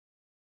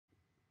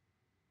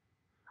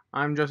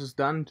I'm Justice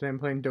Dunn. Today I'm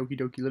playing Doki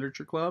Doki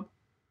Literature Club.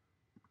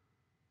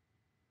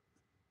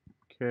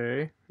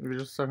 Okay, maybe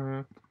just a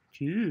second.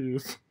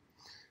 Jeez.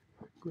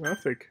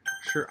 Graphic.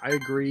 Sure, I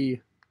agree.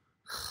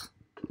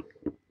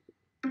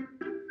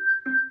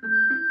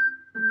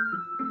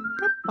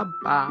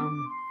 Ba-ba-ba.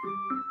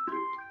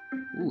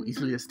 Ooh,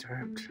 easily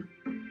disturbed.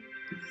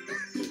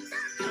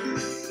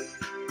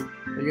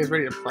 Are you guys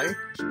ready to play?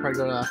 Should probably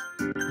go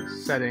to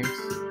settings.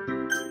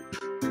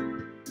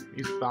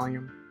 Music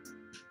volume.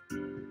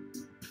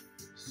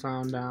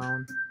 Sound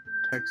down.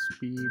 Text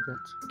speed,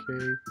 that's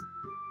okay.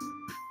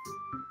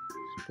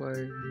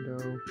 Display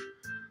window.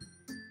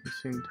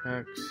 Missing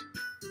text.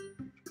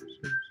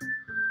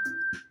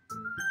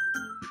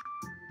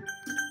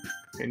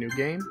 Okay, new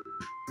game.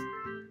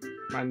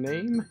 My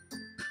name?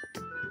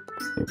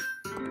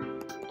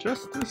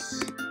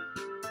 Justice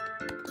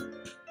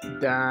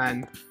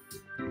Dunn.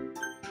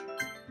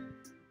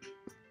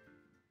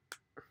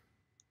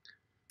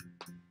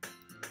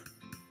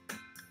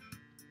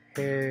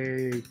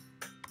 Hey.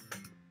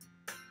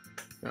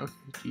 Okay,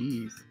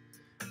 jeez.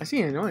 I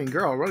see an annoying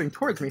girl running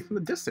towards me from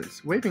the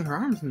distance, waving her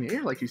arms in the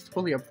air like she's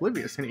totally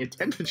oblivious to any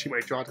attention she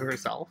might draw to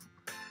herself.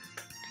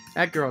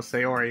 That girl's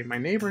Sayori, my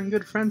neighbor and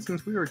good friend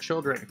since we were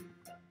children.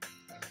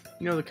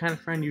 You know, the kind of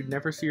friend you'd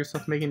never see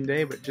yourself making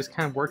today, but it just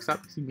kind of works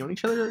out because you've known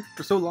each other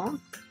for so long?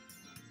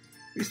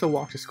 We used to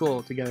walk to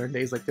school together on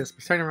days like this,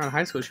 but starting around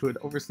high school, she would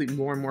oversleep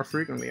more and more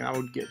frequently, and I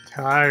would get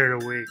tired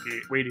of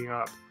waiting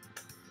up.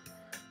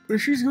 But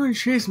if she's going to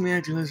chase me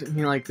after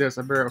me like this,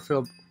 I better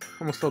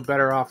almost feel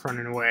better off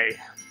running away.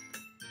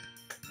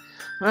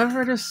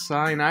 However, I just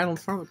sigh and idle in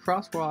front of the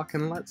crosswalk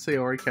and let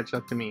Sayori catch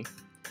up to me.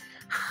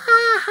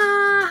 Ha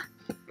ha!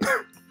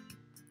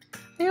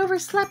 I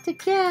overslept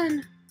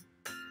again.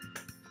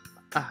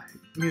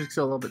 Music's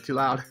still a little bit too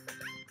loud.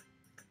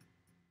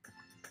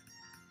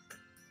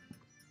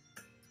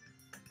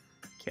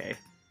 Okay.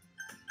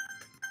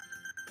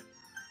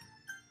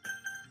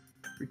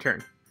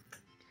 Return.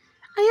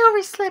 I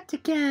overslept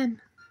again.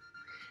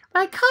 But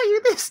I caught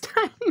you this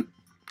time.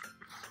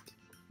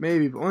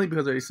 Maybe, but only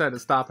because I decided to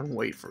stop and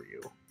wait for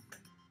you.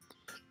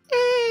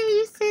 Hey,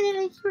 you said it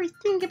like you were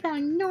thinking about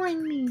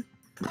ignoring me.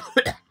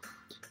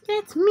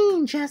 That's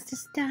mean,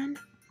 Justice Dunn.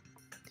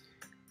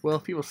 Well,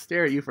 if people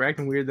stare at you for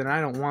acting weird, then I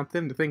don't want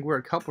them to think we're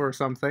a couple or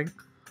something.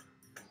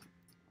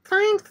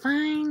 Fine,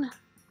 fine.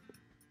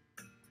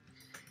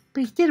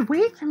 But you did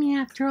wait for me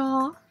after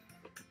all.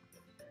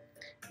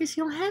 Guess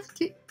you'll have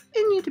to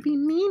continue to be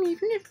mean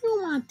even if you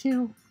want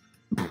to.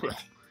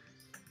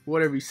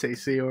 Whatever you say,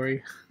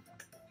 Sayori.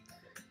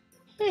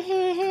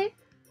 Hehehe.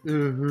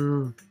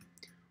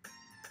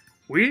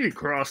 We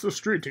cross the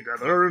street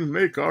together and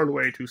make our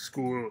way to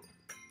school.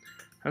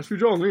 As we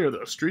draw near,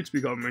 the streets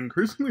become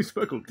increasingly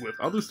speckled with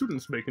other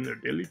students making their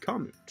daily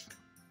comment.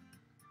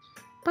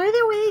 By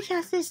the way,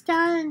 Justice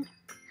Dunn,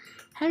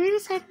 have you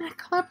decided on a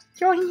club to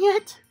join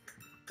yet?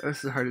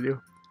 This is hard to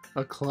do.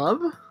 A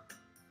club?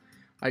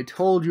 I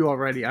told you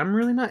already, I'm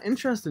really not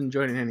interested in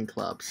joining any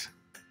clubs.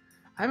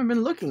 I haven't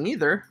been looking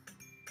either.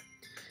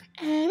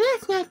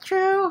 That's not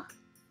true.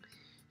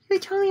 You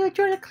told me you would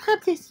join a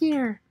club this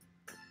year.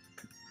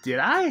 Did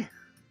I?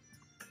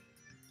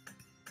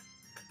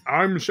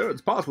 I'm sure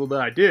it's possible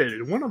that I did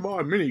in one of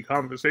our mini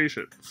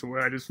conversations,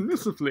 where I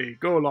dismissively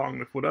go along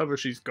with whatever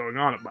she's going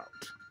on about.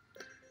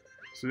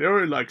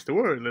 Sayori likes to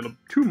worry a little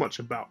too much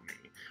about me,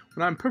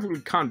 when I'm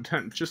perfectly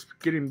content just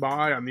getting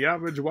by on the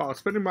average while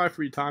spending my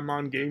free time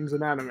on games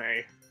and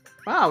anime.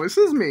 Wow, this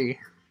is me.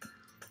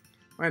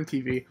 On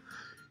TV.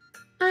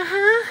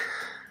 Uh-huh.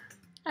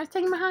 I was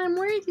talking about how I'm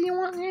worried that you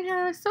won't learn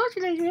how to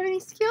socialize or have any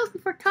skills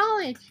before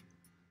college.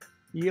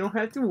 You don't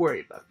have to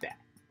worry about that.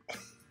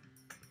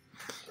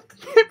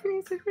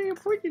 Happiness is very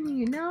important to me,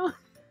 you know?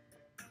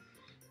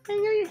 I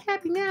know you're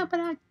happy now, but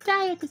I'll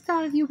die at the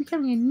thought of you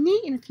becoming a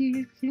NEET in a few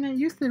years because you're not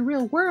used to the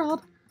real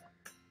world.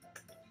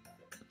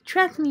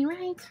 Trust me,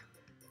 right?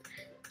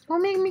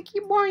 Don't make me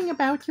keep worrying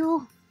about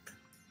you.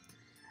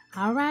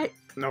 Alright?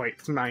 No, wait,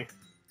 it's mine.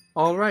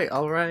 Alright.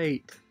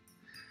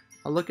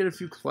 I'll look at a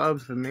few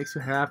clubs if it makes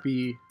you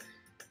happy.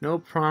 No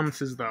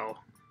promises, though.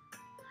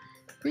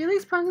 But at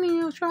least promise me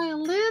you'll try a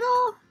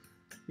little?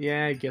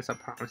 Yeah, I guess I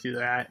promise you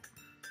that.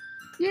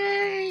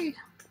 Yay!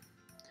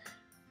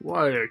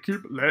 Why do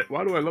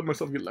I let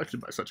myself get lectured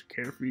by such a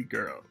carefree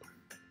girl?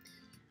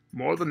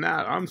 More than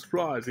that, I'm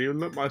surprised I even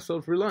let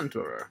myself relent to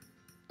her.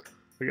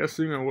 I guess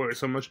seeing her worry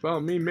so much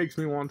about me makes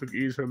me want to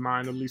ease her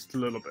mind at least a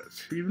little bit,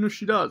 even if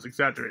she does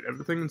exaggerate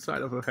everything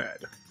inside of her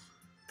head.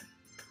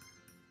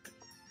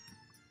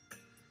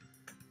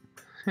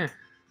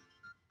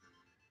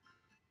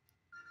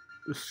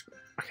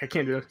 I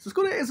can't do this. Let's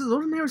go to Ace's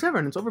old neighbor's ever,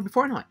 and it's over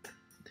before I know it.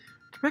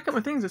 To pick up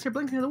my things, I start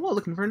blinking at the wall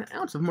looking for an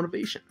ounce of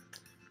motivation.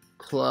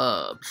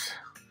 Clubs.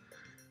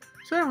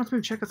 So I wants me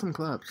to check out some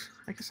clubs.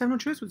 I guess I have no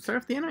choice but to start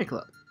off the anime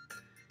club.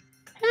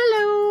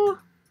 Hello!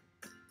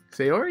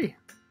 Sayori.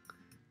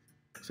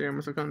 Sayori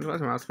must have come to the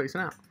classroom. I was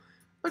spacing out.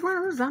 Look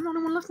around the room. I'm the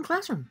only one left in the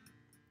classroom.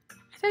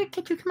 I thought I'd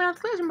catch you coming out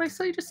of the classroom, but I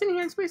saw you just sitting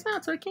here and spacing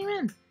out, so I came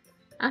in.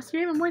 After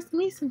you're even worse than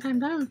me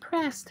sometimes, I'm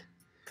impressed.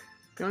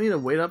 don't need to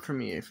wait up for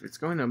me if it's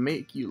going to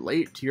make you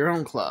late to your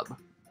own club.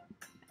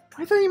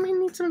 I thought you might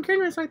need some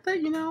encouragement, so I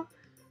thought,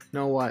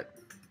 Know what?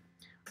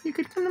 you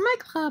could come to my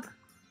club.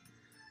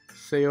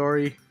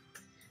 Sayori,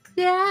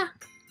 Yeah.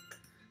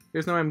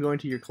 there's no way I'm going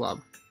to your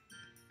club.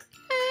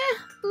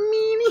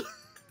 Meanie.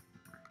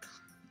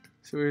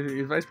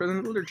 Sayori is vice president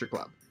of the literature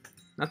club.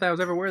 Not that I was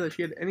ever aware that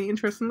she had any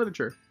interest in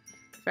literature.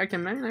 In fact,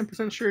 I'm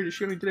 99% sure that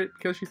she only did it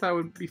because she thought it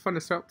would be fun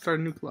to start a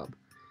new club.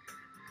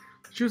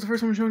 She was the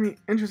first one showing any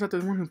interest after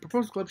the one who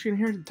proposed the club. She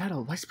inherited the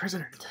title, Vice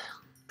President.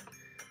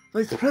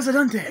 Vice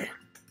Presidente!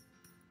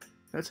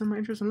 That's when my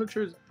interest in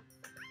literature is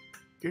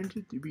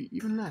guaranteed to be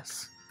even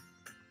less.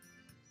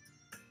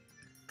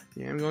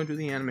 Yeah, I'm going to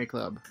the anime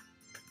club.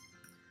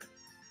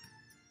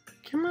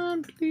 Come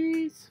on,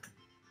 please.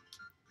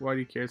 Why do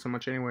you care so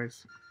much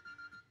anyways?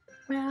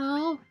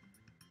 Well,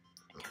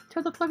 I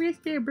told the club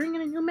yesterday to bring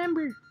in a new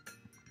member.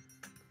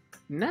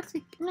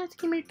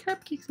 Natsuki made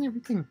cupcakes and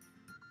everything.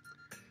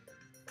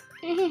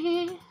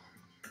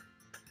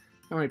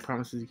 How many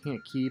promises you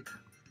can't keep?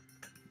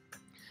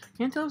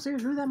 Can't tell if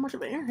Sarah's really that much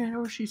of an airhead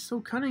or she's so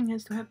cunning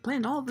as to have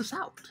planned all of this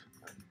out.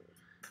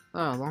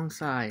 Oh, long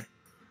sigh.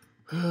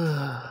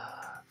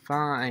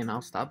 Fine,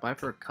 I'll stop by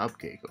for a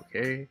cupcake,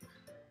 okay?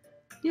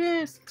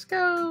 Yes, let's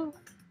go.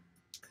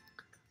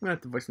 I'm gonna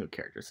have to voice a new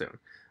character soon.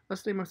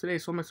 Last day most today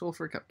sold my soul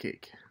for a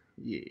cupcake.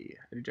 Yay.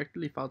 I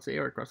dejectedly followed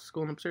Sayori across the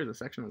school and upstairs, a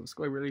section of the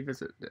school I rarely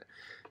visit,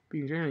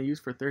 being generally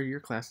used for third-year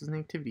classes and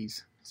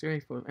activities.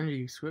 Sayori, full of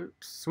energy,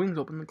 swings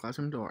open the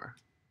classroom door.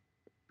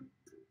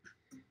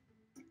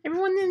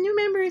 Everyone, the new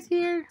member is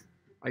here.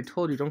 I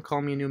told you, don't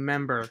call me a new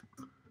member.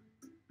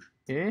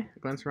 Eh? I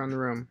glance around the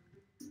room.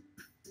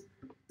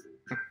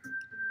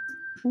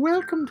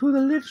 Welcome to the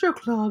Literature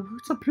Club.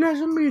 It's a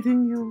pleasure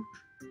meeting you.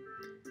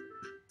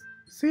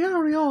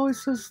 Sayori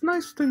always says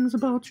nice things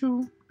about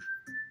you.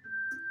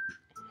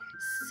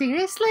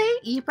 Seriously?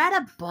 You brought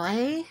a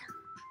boy?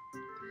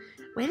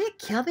 Way to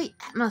kill the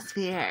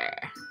atmosphere.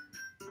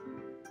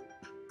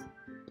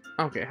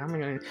 Okay, how am I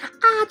gonna...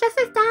 Ah, just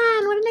as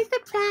done. What a nice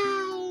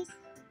surprise.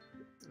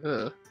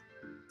 Ugh.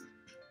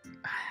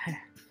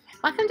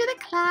 Welcome to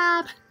the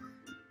club.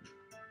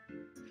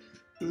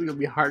 This is gonna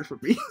be hard for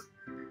me.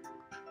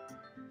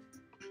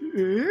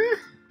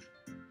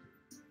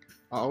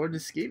 Oh, we're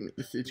just escaping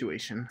the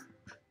situation.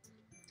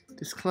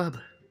 This club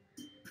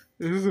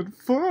isn't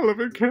full of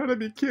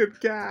Academy Kid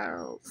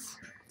gals.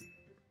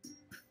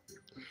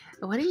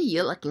 What are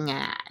you looking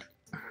at?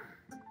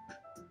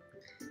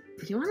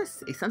 If you want to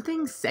say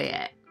something, say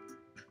it.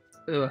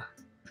 Ugh.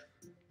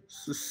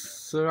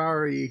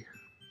 Sorry.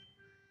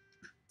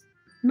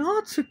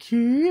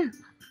 Natsuki.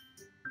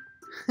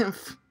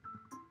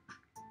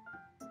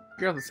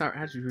 Girl with the sour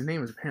attitude whose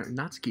name is apparently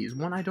Natsuki is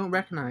one I don't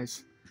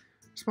recognize.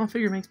 Her small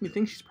figure makes me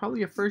think she's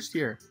probably a first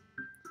year.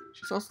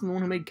 She's also the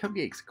one who made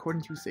cupcakes,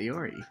 according to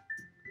Sayori.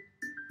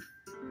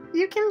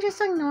 You can just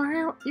ignore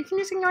her. You can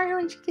just ignore her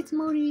when she gets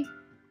moody.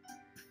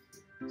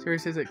 Sayori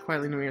says it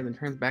quietly in the mirror, then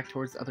turns back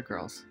towards the other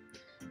girls.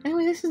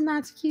 Anyway, this is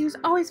Natsuki, who's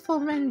always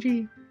full of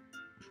energy.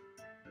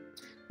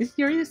 Is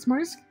Yuri the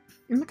smartest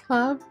in the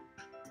club?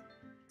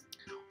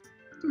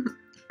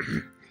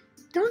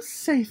 Don't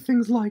say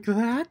things like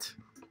that.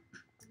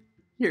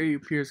 Yuri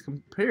appears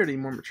comparatively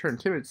more mature and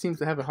timid. Seems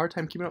to have a hard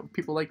time keeping up with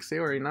people like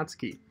Sayori and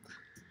Natsuki.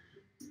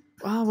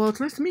 Well, it's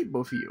nice to meet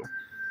both of you.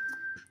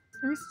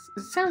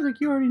 It sounds like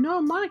you already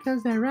know Monica,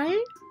 is that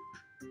right?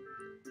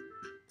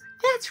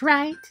 That's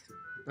right.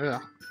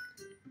 Ugh.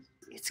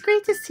 It's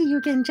great to see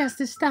you getting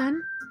justice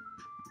done.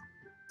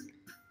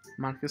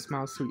 Monica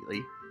smiles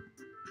sweetly.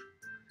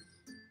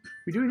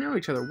 We do know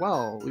each other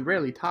well. We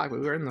rarely talk, but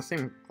we were in the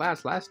same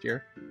class last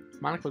year.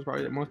 Monica was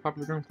probably the most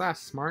popular girl in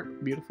class.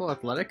 Smart, beautiful,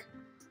 athletic.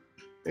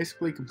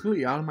 Basically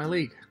completely out of my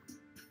league.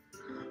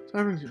 So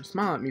everyone should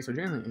smile at me so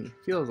genuinely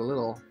feels a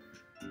little...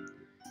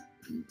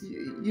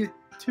 You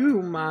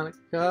too,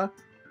 Monica.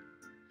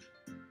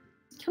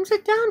 Come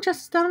sit down,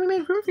 Justice Dunn. We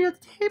made room for you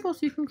at the table so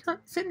you can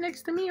sit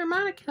next to me or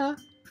Monica.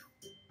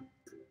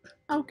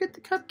 I'll get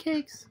the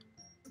cupcakes.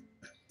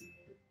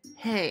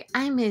 Hey,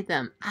 I made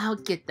them. I'll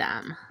get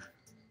them.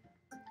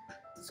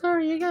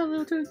 Sorry, I got a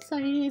little too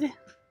excited.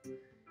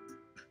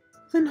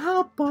 Then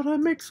how about I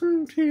make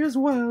some tea as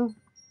well?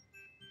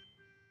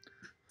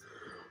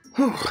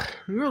 The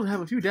girls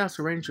have a few desks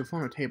arranged to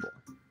form a table.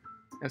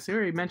 As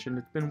Sayori mentioned,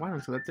 it's been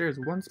widened so that there is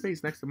one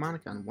space next to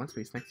Monica and one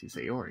space next to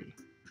Sayori.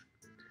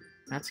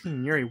 Natsuki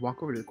and Yuri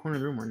walk over to the corner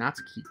of the room where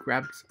Natsuki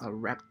grabs a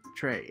wrapped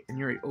tray and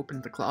Yuri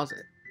opens the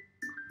closet.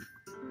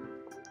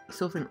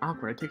 Still feeling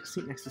awkward, I take a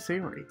seat next to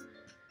Sayori.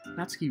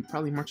 Natsuki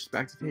probably marches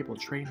back to the table,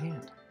 tray in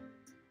hand.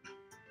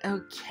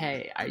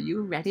 Okay, are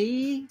you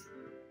ready?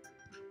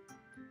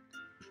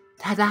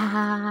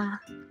 Ta-da!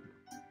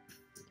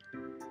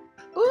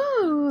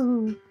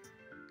 Ooh!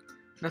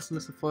 Natsuki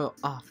lifts the foil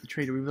off the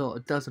tray to reveal a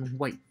dozen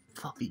white,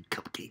 fluffy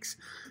cupcakes,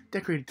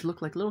 decorated to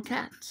look like little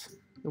cats.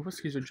 The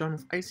whiskers are drawn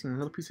with icing and a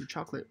little piece of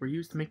chocolate were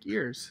used to make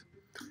ears.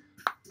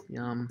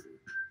 Yum.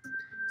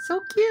 So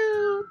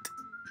cute!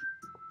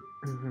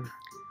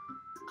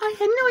 I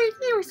had no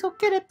idea you were so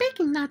good at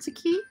baking,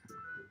 Natsuki.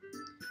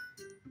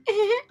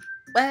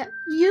 Well,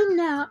 you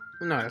know.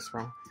 No, that's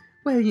wrong.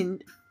 Well, you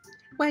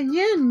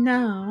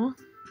know.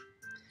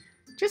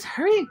 Just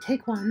hurry and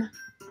take one.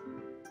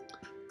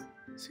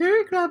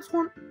 Sayori grabs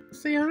one.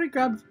 Sayori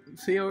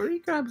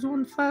grabs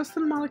one fast,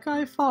 and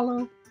Malachi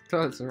follow.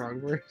 Oh, that's the wrong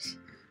verse.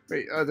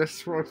 Wait,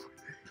 that's wrong.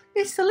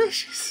 It's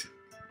delicious.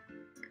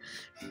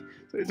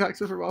 So he talks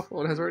to her waffle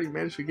and has already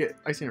managed to get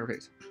ice in her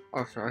face.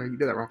 Oh, sorry, you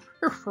did that wrong.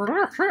 It's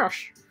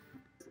delicious.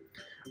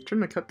 I turn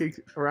the cupcake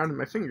around in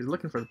my fingers,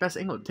 looking for the best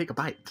angle to take a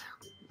bite.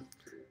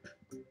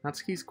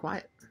 Natsuki's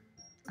quiet.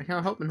 I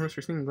can't help but notice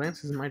her sneaking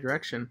glances in my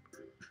direction.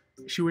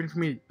 Is she waiting for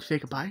me to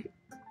take a bite?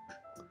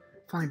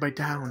 Finally bite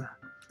down.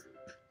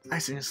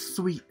 Icing is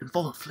sweet and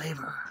full of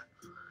flavor.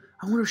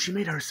 I wonder if she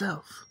made it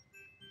herself.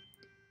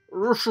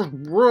 This is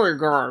really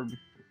good.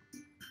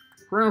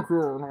 Thank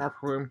you,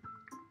 Natsuki.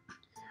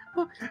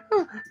 Oh,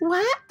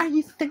 what are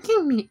you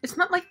thinking me? It's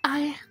not like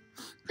I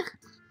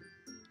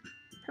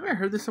Have I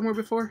heard this somewhere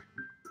before?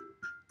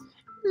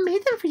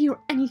 made them for you or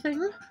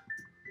anything.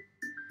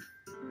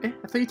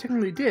 I thought you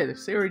technically did.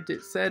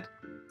 Sayori said...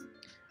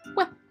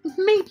 Well,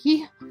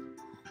 maybe.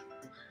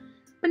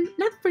 But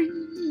not for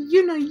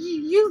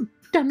you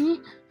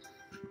dummy.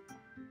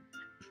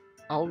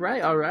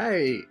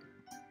 Alright.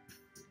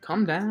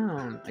 Calm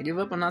down. I give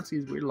up on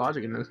Natsuki's weird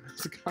logic in this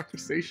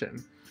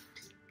conversation.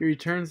 He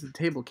returns to the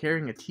table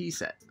carrying a tea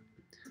set.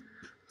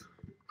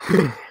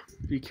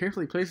 He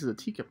carefully places a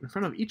teacup in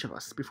front of each of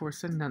us before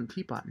setting down the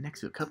teapot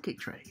next to a cupcake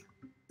tray.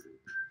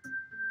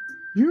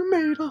 You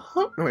made a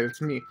whole... No, wait,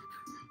 it's me.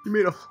 You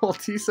made a whole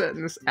tea set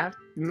in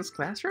this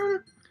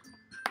classroom?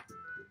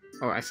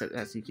 Oh, I said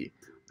that's Yuki.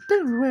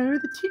 Don't worry,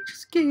 the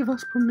teachers gave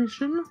us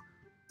permission.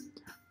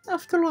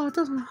 After all,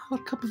 doesn't a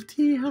hot cup of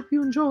tea help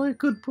you enjoy a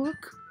good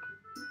book?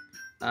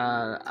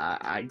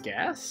 I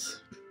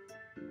guess?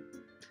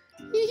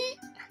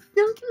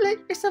 Don't let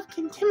yourself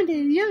get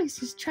intimidated. Yuri's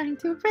just trying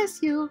to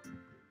impress you.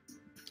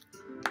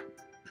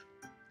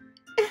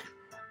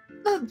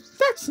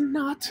 That's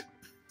not...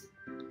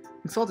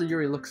 Insulted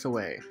Yuri looks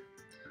away.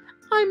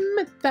 I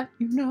meant that,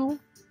 you know.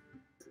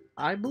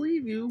 I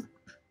believe you.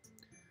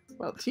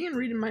 Well, tea and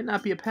reading might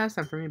not be a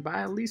pastime for me, but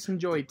I at least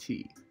enjoy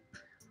tea.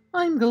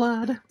 I'm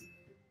glad.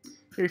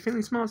 Yuri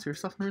faintly smiles to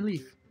herself in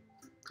relief.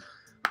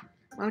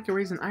 Monica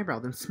raises an eyebrow,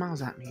 then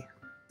smiles at me.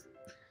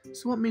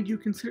 So what made you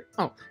consider...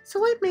 Oh, So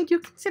what made you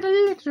consider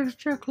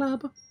literature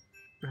club?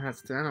 I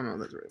don't know,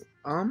 that's right.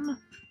 I'm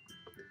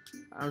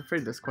afraid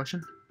of this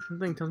question.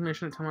 Something tells me I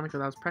shouldn't tell Monica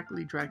that I was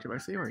practically dragged here by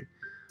Sayori.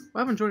 Well, I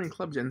haven't joined any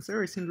club yet, and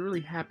Sayori seemed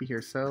really happy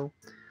here, so...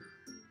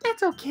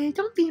 That's okay,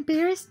 don't be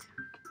embarrassed.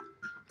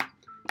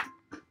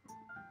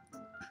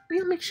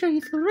 We'll make sure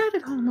you feel right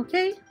at home,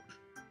 okay?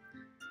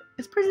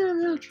 As president of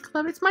the literature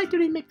club, it's my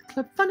duty to make the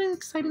club fun and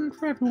exciting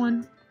for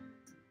everyone.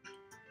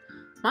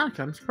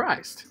 Monica, I'm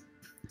surprised.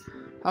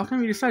 How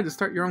come you decided to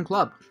start your own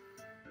club?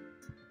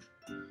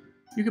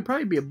 You could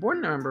probably be a board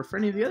member for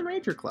any of the other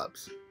major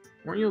clubs.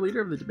 Weren't you a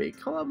leader of the debate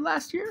club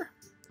last year?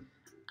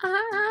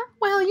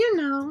 Well, you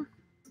know.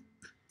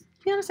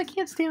 To be honest, I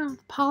can't stand all the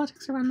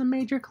politics around the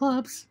major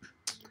clubs.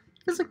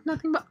 It feels like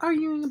nothing but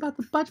arguing about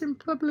the budget and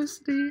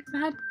publicity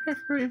and how to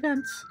prepare for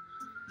events.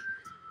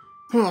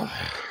 I'd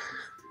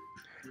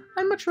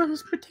much rather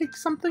take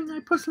something I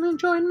personally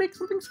enjoy and make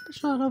something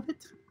special out of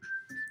it.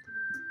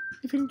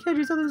 If it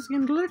encourages others to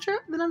get into literature,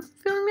 then I'm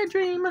fulfilling my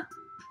dream.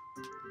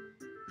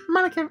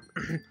 Monica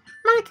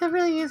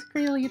really is a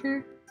great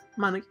leader.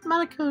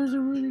 Monica is a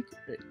really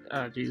good...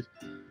 Jeez.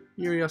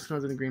 Yuri also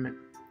knows an agreement.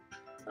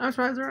 I'm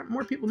surprised there aren't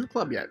more people in the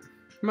club yet.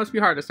 It must be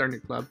hard to start a new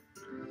club.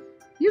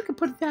 You could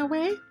put it that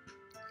way.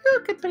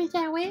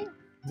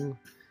 Ooh.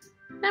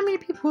 Not many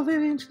people are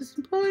very interested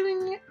in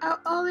putting out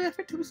all the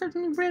effort to start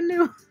something brand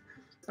new.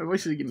 Our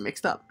voices get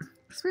mixed up.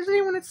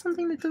 Especially when it's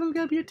something that doesn't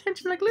grab your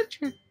attention like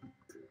literature.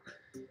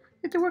 You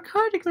have to work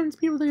hard to convince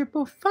people that you're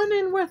both fun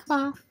and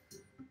worthwhile.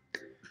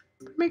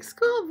 But make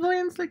school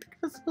avoidance like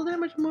the festival that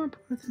much more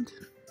important.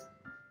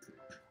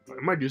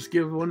 I might just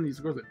give one of these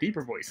girls a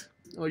deeper voice.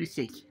 Oh, you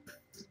see.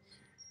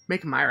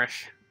 Make them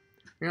Irish.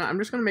 You know, I'm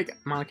just gonna make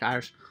Monica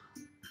Irish.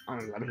 Oh,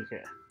 let me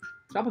hear.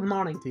 Top of the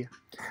morning to you.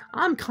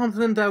 I'm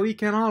confident that we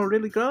can all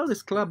really grow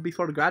this club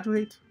before we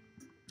graduate.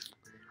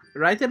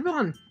 Right,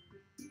 everyone?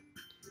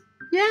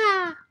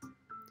 Yeah!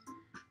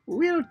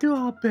 We'll do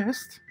our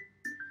best.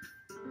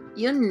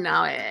 You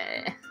know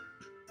it.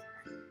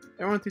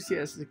 Everyone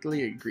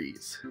enthusiastically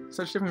agrees.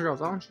 Such different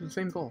girls, all interested in the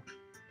same goal.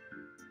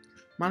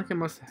 Monica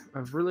must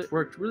have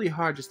worked really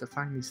hard just to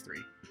find these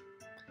three.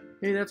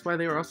 Maybe that's why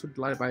they were also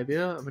delighted by the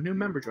idea of a new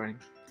member joining.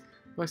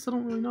 Though I still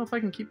don't really know if I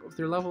can keep up with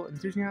their level of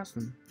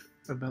enthusiasm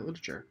about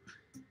literature.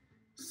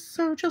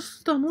 So,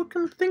 just what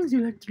kind of things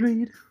you like to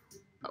read?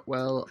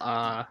 Well,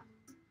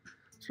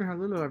 considering how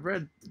little I've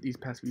read these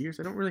past few years,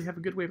 I don't really have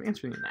a good way of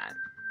answering that.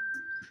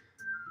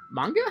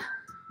 Manga?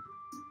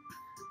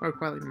 Or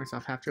quietly to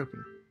myself, half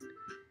joking.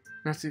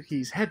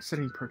 Natsuki's head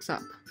suddenly perks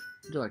up.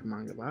 I do like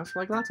manga, but I also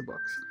like lots of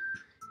books.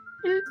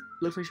 It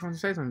looks like she wants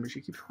to say something, but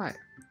she keeps quiet.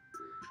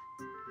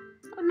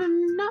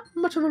 Not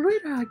much of a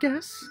reader, I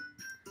guess.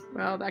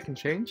 Well, that can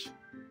change.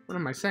 What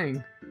am I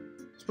saying?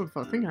 Spoke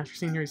without thinking after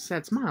seeing Yuri's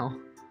sad smile.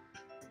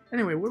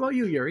 Anyway, what about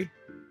you, Yuri?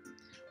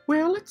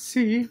 Well, let's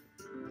see.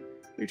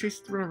 Yuri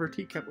traces the rim of her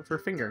teacup with her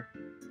finger.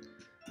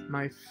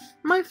 My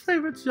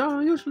favorites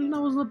are usually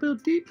novels that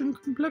build deep and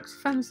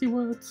complex fantasy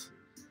worlds.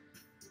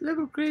 The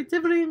level of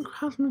creativity and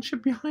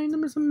craftsmanship behind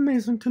them is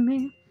amazing to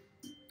me.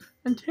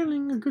 And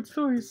telling a good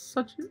story in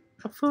such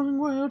a flowing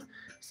world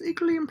is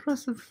equally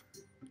impressive.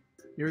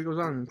 Yuri goes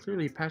on,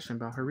 clearly passionate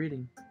about her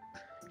reading.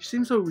 She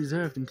seems so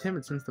reserved and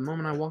timid since the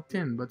moment I walked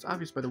in, but it's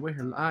obvious by the way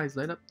her eyes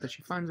light up that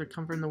she finds her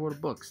comfort in the world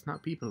of books,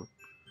 not people.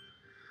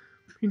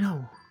 But you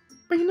know,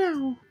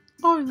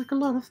 I like a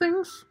lot of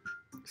things.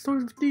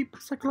 Stories with deep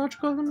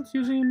psychological elements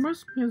usually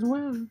immerse me as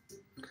well.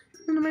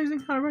 It's amazing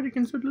how a writer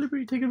can so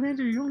deliberately take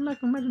advantage of your own lack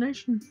of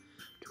imagination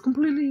to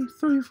completely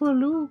throw you for a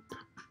loop.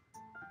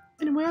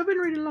 Anyway, I've been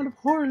reading a lot of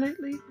horror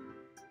lately.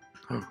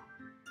 Oh.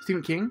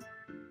 Stephen King?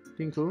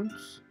 Dean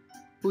Koontz?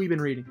 Who you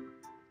been reading?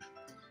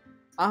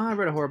 I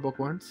read a horror book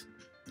once.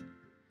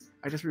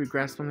 I just really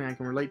grasped something I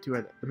can relate to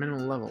at the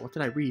minimal level. What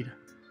did I read?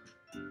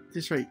 At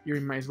this rate, Yuri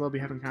might as well be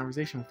having a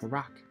conversation with a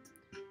rock.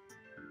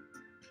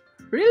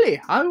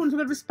 Really? I wouldn't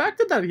have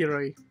expected that,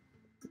 Yuri.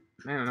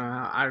 I don't know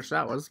how Irish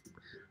that was.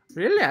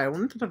 Really, I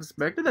wouldn't have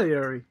expected that,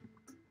 Yuri.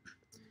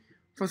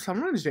 For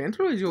someone as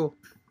gentle as you.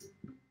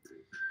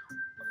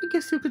 I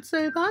guess you could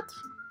say that.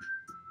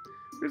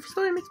 But if a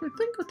story makes me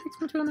think or takes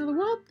me to another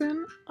world,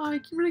 then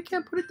I really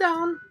can't put it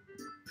down.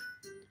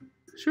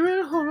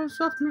 Surreal horror is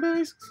often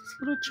very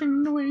successful at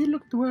changing the way you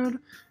look at the world,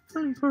 if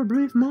only for a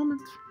brief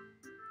moment.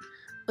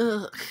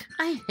 Ugh,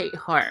 I hate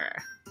horror.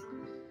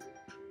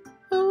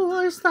 Oh,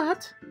 why is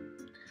that?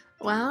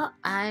 Well,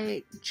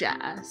 I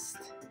just...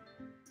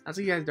 I'll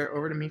see you guys dart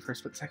over to me for a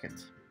split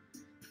second.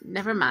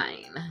 Never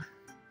mind.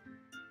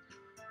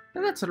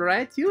 That's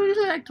alright. You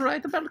usually like to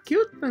write about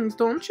cute things,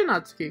 don't you,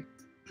 Natsuki?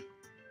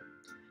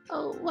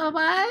 Oh, well,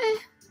 why?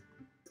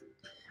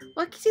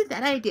 What gives you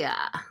that idea?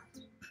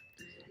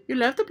 You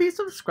left a piece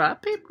of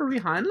scrap paper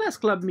behind last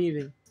club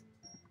meeting.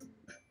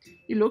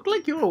 You look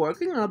like you were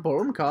working on a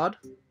poem card.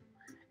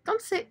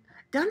 Don't say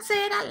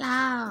it out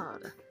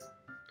loud.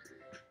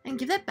 And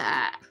give it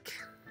back.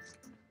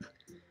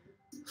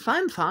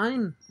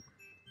 Fine.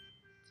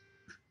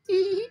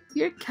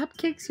 Your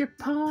cupcakes, your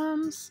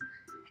poems,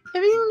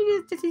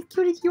 everything is as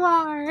cute as you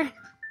are.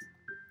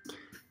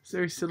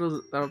 Sari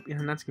settles up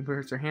and Natsuki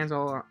puts her hands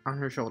all on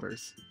her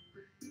shoulders.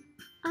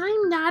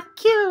 I'm not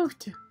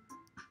cute.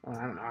 Oh,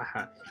 I don't know.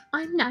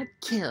 I'm not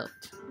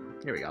cute.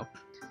 Here we go.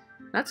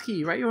 Natsuki,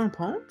 you write your own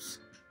poems?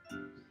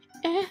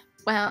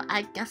 Well,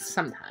 I guess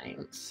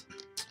sometimes.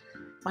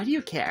 Why do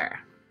you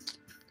care?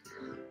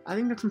 I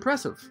think that's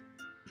impressive.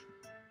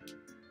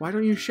 Why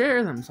don't you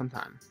share them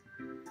sometime?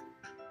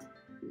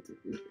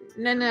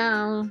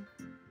 No.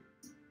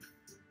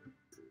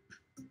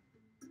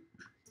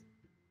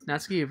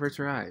 Natsuki averts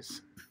her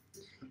eyes.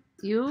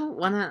 You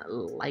wanna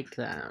like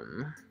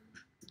them.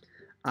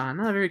 Not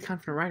a very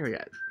confident writer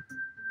yet.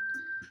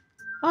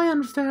 I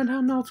understand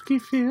how Natsuki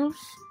feels.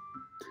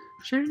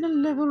 Sharing a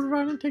level of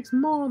writing takes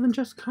more than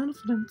just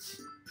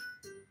confidence.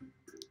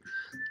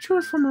 The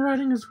truest form of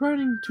writing is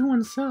writing to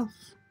oneself.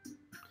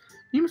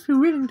 You must be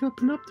willing to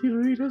open up to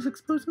your readers,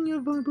 exposing your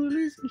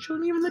vulnerabilities and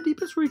showing even the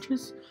deepest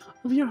reaches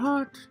of your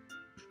heart.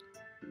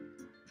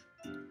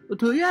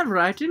 Do you have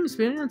writing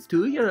experience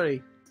too,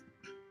 Yuri?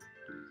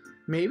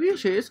 Maybe you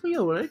share some of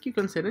your work, you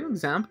can set an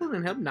example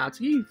and help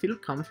Natsuki feel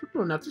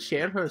comfortable enough to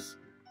share hers.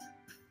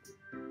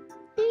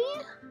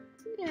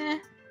 Yeah.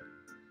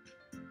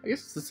 I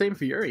guess it's the same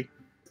for Yuri.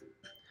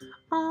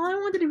 Oh, I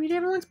wanted to read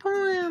everyone's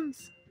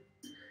poems.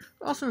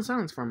 Also in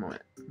silence for a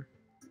moment.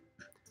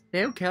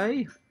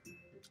 Okay.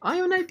 I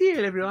have an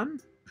idea, everyone.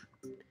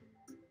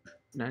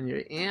 Now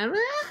you're Anna?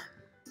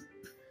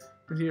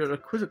 And you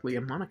look quizzically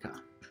at Monica.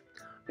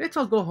 Let's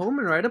all go home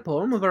and write a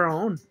poem of our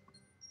own.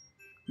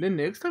 Then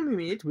next time we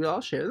meet, we'll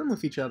all share them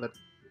with each other.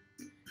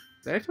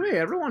 That way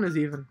everyone is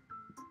even.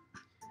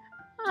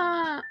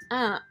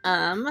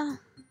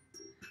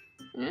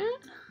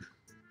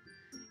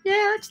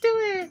 Yeah, let's do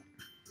it.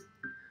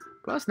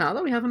 Plus, now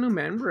that we have a new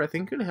member, I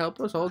think it'll help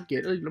us all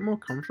get a little more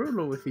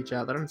comfortable with each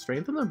other and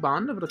strengthen the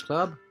bond of the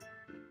club.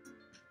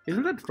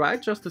 Isn't that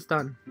right, Justice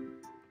Dunn?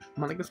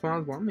 Monica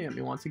smiles warmly at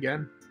me once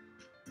again.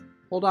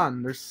 Hold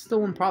on, there's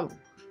still one problem.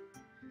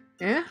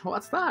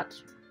 What's that?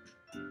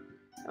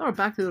 Now we're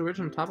back to the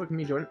original topic of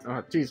me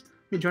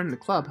joining the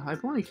club.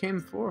 I've only came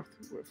forth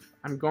with,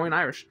 I'm going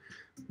Irish.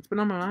 It's been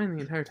on my mind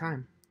the entire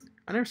time.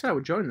 I never said I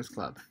would join this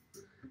club.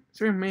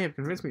 Siri may have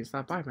convinced me to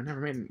stop by, but I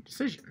never made any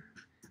decision.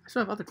 I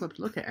still have other clubs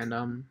to look at, and,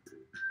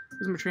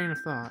 here's my train of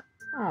thought.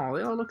 Oh,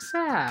 they all look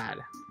sad.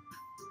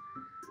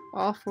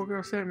 All four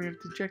girls stare at me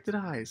with dejected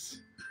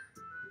eyes.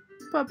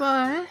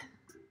 Bye-bye.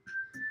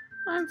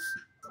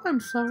 I'm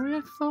sorry,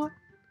 I thought.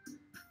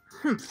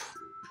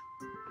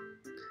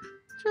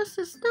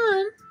 Justice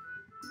Dunn.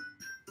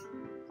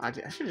 I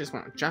should just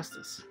went with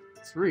Justice.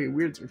 It's really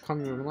weird to call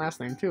me with my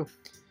last name, too.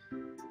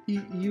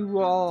 You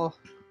all...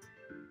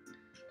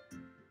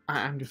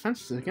 I'm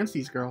defenseless against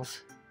these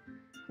girls.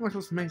 How am I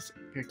supposed to make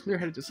a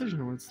clear-headed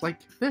decision when it's like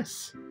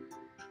this?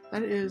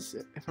 That is,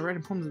 if I write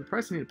in poems of the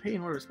price I need to pay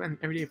in order to spend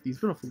every day with these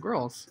beautiful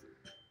girls.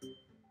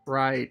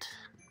 Right.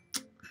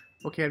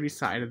 Okay, I've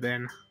decided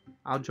then.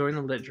 I'll join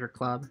the literature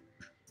club.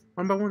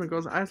 One by one, the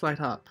girls' eyes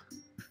light up.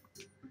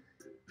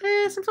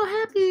 Yes, I'm so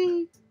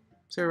happy!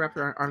 Sarah wrapped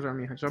her arms around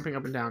me, jumping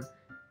up and down.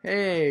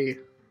 Hey!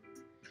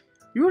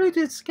 You really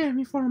did scare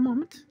me for a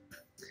moment.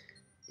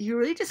 You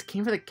really just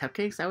came for the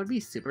cupcakes? I would be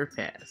super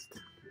pissed.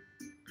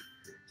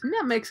 And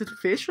that makes it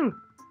official.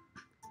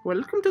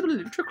 Welcome to the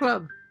literature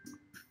club.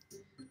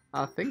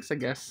 Thanks, I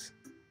guess.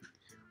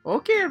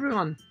 Okay,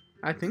 everyone.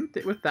 I think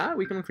that with that,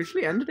 we can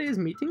officially end today's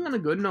meeting on a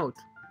good note.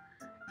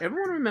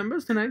 Everyone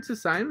remembers tonight's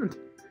assignment.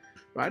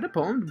 Write a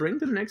poem to bring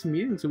to the next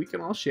meeting so we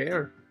can all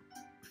share.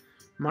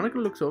 Monica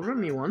looks over at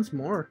me once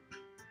more.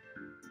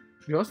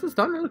 Just as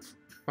done, I look...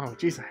 Oh,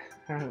 jeez,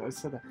 I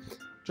said that.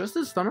 Just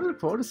as done, I look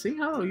forward to seeing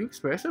how you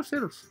express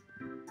yourselves.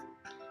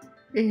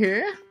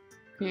 Yeah?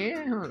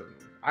 Yeah?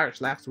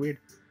 Irish laugh's weird.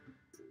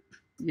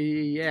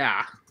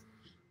 Yeah.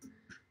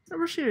 I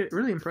wish you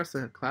really impressed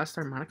the class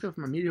star Monica with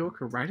my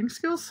mediocre writing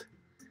skills.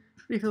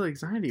 I feel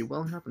anxiety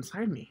welling up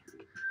inside me.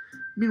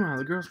 Meanwhile,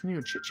 the girls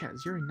continue to chit-chat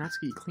as Yuri and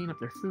Natsuki clean up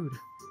their food.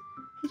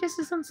 Hey, just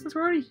since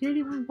we're already here, do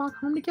you want to walk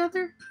home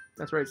together?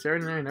 That's right, Sarah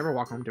and I never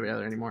walk home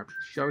together anymore.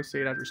 She always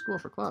stayed after school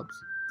for clubs.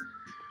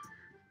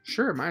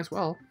 Sure, might as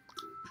well.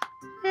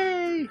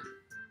 Hey!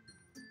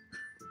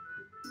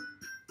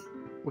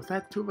 With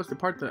that, the two of us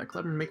depart the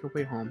club and make our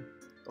way home.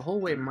 The whole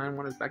way, my mind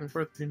wanders back and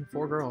forth between the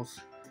four girls.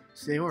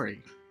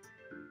 Sayori,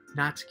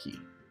 Natsuki,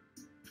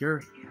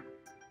 Yuri,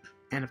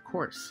 and of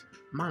course,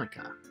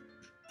 Monica.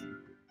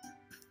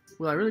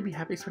 Will I really be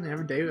happy spending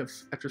every day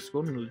after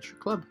school in the literature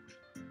club?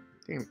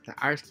 Dang, the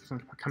Irish keeps on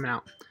coming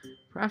out.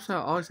 Perhaps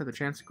I'll always have the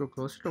chance to grow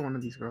closer to one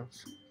of these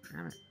girls.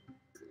 Damn it.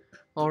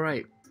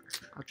 Alright,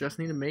 I'll just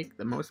need to make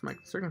the most of my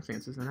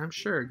circumstances, and I'm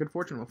sure good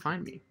fortune will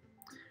find me.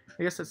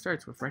 I guess that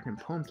starts with writing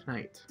a poem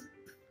tonight.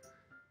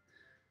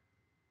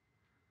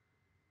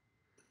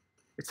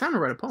 It's time to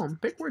write a poem.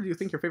 Pick words you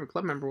think your favorite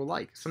club member will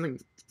like.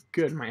 Something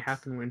good might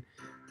happen when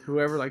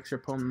whoever likes your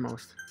poem the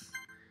most.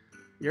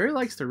 Yuri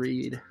likes to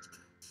read.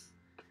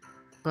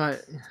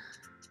 But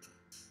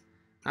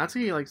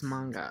Natsuki likes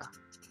manga.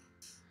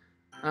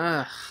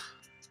 Ugh.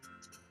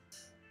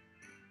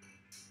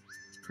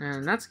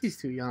 And Natsuki's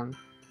too young.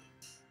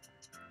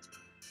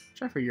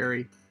 Try for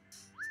Yuri.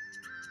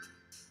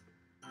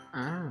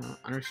 I don't know.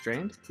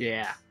 Unrestrained?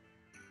 Yeah.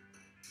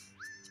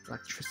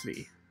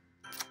 Electricity.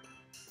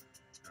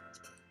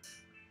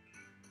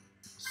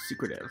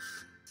 Secretive.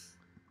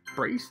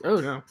 Brace? Oh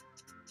no.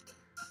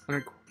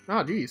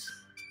 Oh jeez.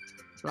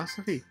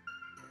 Philosophy.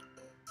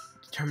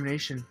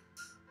 Determination.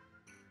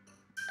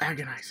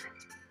 Agonizing.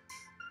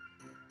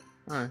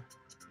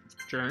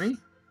 Journey?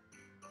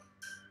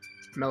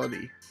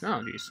 Melody.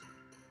 Oh jeez.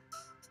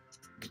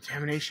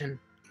 Contamination.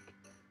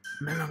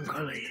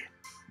 Melancholy.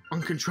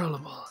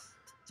 Uncontrollable.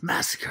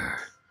 Massacre.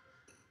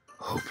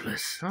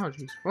 Hopeless. Oh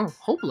jeez. Oh,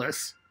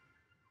 hopeless?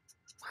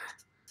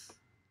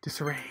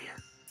 Disarray.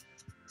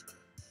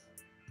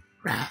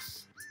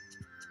 Wrath.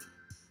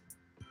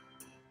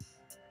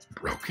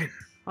 Broken.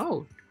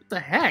 Oh, what the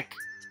heck?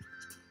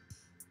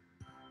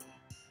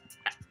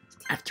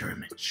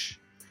 Afterimage.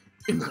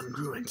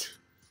 Incongruent.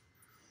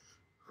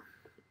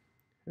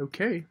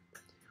 Okay.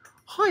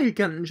 Hi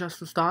again,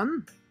 Justice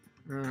Don.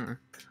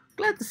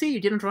 Glad to see you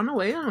didn't run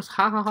away. I was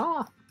ha ha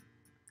ha.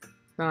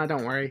 Nah,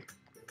 don't worry.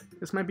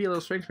 This might be a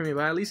little strange for me,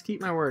 but I at least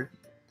keep my word.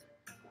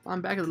 Well,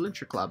 I'm back at the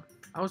literature club.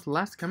 I was the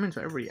last to come in,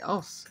 so everybody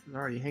else is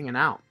already hanging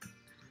out.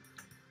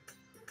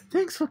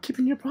 Thanks for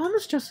keeping your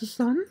promise, Justice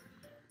Son.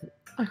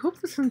 I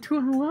hope this isn't too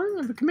overwhelming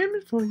of a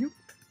commitment for you.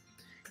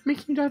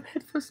 Making you dive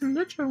headfirst in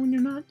literature when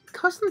you're not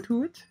accustomed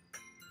to it.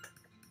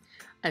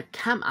 Oh,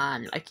 come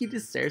on, like he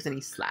deserves any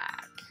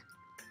slack.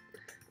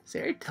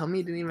 Sarah told me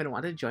you didn't even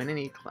want to join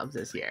any clubs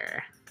this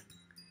year.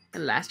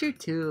 And last year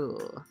too.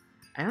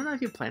 I don't know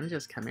if you plan to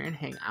just come here and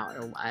hang out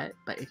or what,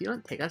 but if you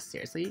don't take us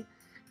seriously,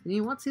 then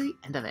you won't see the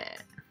end of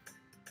it.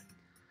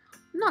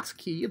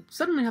 Natsuki, you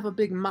suddenly have a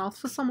big mouth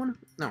for someone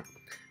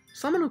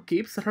who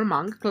keeps her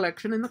manga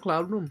collection in the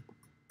cloud room.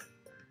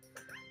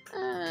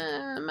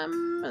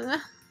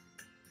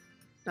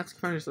 Natsuki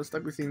finally just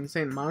stuck between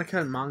saying Monica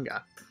and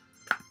manga.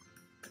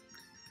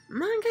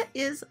 Manga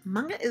is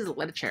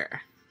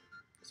literature.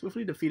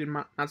 Swiftly defeated,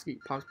 Natsuki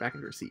pops back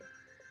into her seat.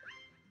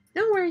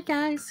 Don't worry,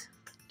 guys.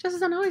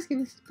 Justice Son always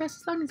gives his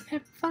best as long as he's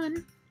having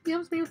fun. He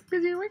helps me with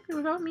busy work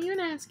without me even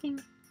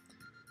asking.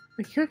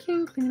 Like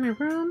cooking, cleaning my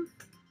room.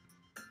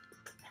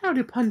 How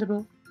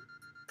dependable.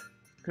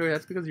 Okay,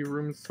 that's because your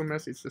room is so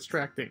messy, it's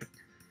distracting.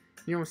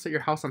 You almost set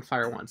your house on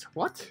fire once.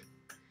 What?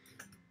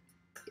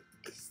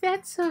 Is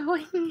that so?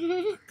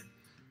 You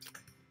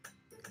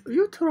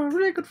two are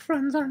really good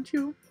friends, aren't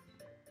you?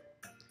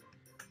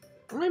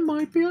 I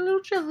might be a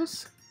little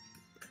jealous.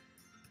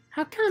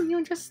 How come you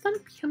and Justice Son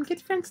become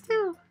good friends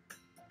too?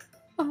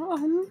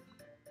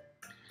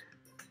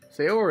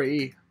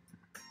 Sayori.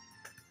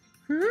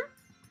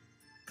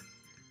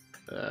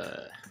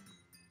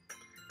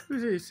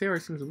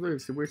 Sayori seems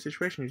oblivious to the weird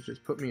situation you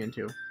just put me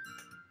into.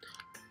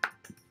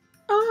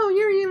 Oh,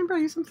 you're even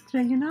brought you something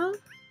today, you know?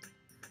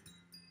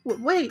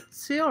 Wait,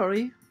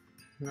 Sayori.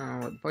 No,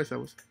 what voice that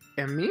was?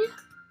 And me?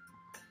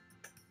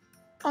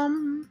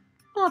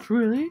 Not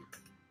really.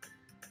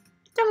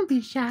 Don't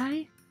be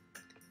shy.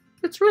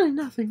 It's really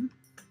nothing.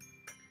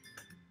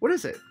 What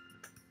is it?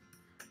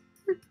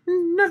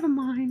 Never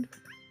mind.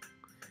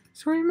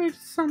 Sorry I made it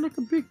sound like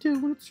a big deal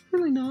when it's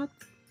really not.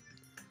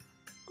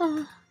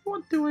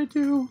 What do I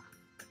do?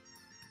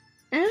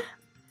 I'm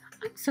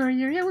sorry,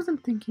 Yuri, I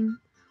wasn't thinking.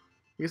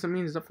 I guess it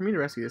means it's up for me to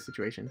rescue this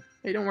situation.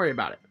 Hey, don't worry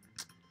about it.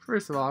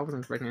 First of all, I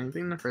wasn't expecting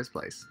anything in the first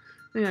place.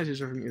 The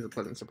answer for me is a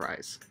pleasant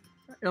surprise.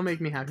 It'll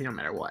make me happy no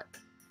matter what.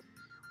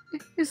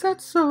 Is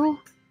that so?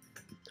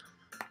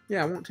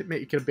 Yeah, I won't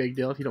make it a big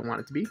deal if you don't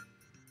want it to be.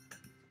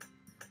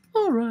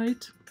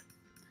 Alright.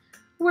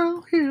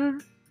 Well, here.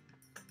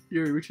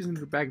 Yuri reaches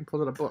into the bag and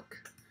pulls out a book.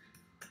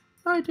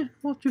 I didn't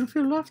want you to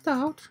feel left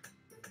out.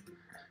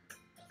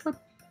 I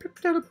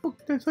picked out a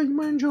book that I thought you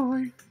might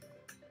enjoy.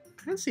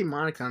 I didn't see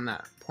Monica on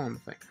that poem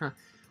thing, huh?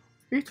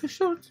 It's a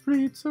short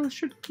read, so it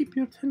should keep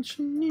your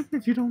attention even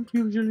if you don't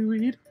usually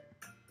read.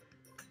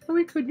 And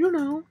we could, you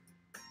know,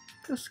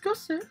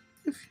 discuss it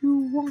if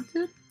you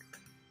wanted.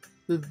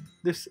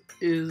 This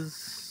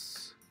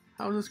is...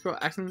 How is this girl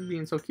accidentally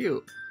being so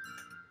cute?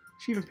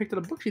 She even picked out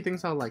a book she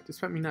thinks I'll like,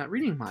 despite me not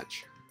reading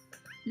much.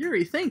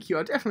 Yuri, thank you,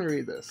 I'll definitely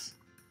read this.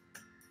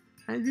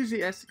 I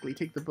enthusiastically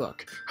take the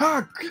book.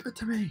 Ah, give it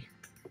to me!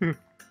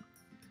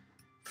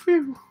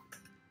 Phew.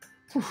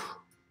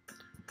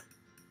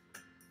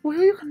 Well,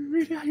 you can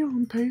read it at your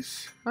own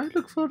pace. I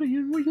look forward to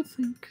hearing what you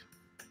think.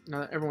 Now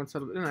that everyone's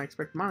settled in, I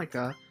expect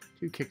Monica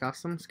to kick off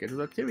some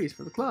scheduled activities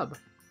for the club.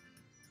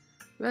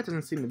 But that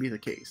doesn't seem to be the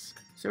case.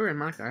 Sayori and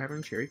Monica are having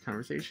a cheery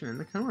conversation in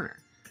the corner.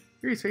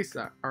 Yuri's face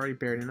is already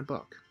buried in a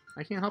book.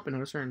 I can't help but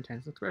notice her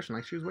intense expression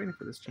like she was waiting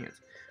for this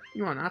chance.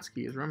 Meanwhile,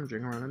 Natsuki is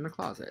rummaging around in the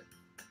closet.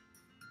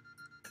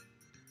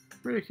 I'm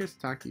really curious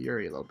to talk to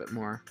Yuri a little bit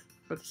more,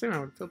 but at the same time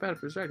I would feel bad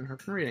for distracting her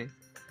from reading.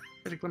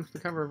 I had a glimpse of the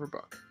cover of her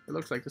book. It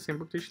looks like the same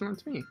book that she lent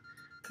to me.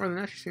 More than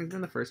that, she seems to be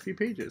in the first few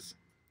pages.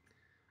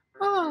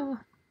 Oh,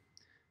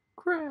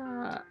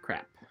 Crap.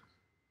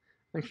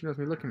 I think she knows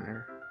me looking at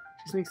her.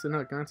 She sneaks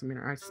another glance at me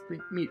and her eyes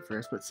meet for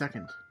a split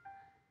second.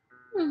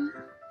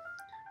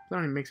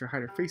 That makes her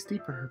hide her face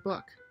deep in her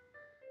book.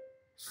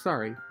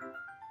 Sorry,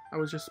 I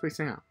was just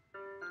spacing out.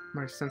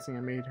 My sensing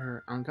I made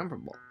her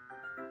uncomfortable.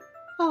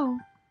 Oh,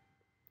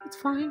 it's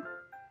fine.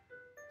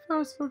 If I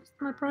was focused,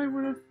 I probably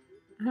would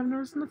have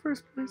noticed in the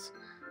first place.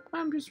 But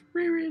I'm just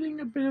rereading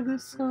a bit of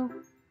this, so...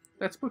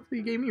 That's the book that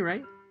you gave me,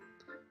 right?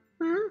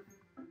 I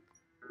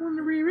want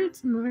to reread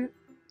some of it.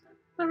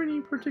 Not for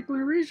any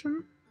particular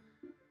reason.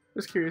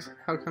 Just curious,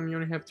 how come you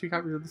only have 2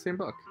 copies of the same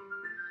book?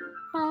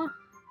 Well,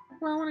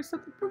 when I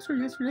set the bookstore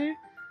yesterday,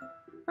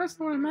 that's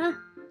not what I meant.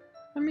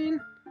 I mean,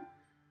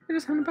 I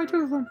just happened to buy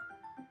 2 of them.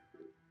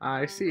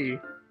 I see.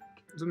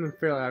 Something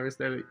fairly obvious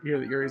there that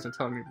Yuri's are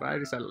telling me, but I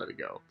decided to let it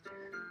go.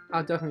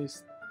 I'll definitely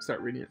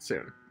start reading it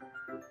soon.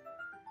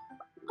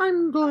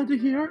 I'm glad to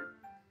hear.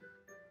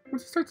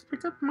 Once it starts to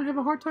pick up, I might have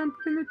a hard time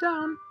putting it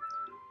down.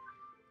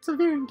 It's a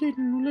very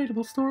engaging and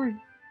relatable story.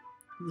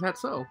 Is that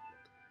so?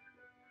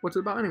 What's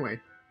it about anyway?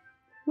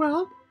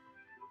 Well,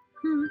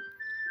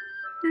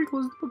 Here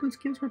closes the book and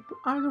skins her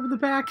eyes over the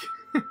back.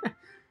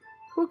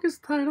 Book is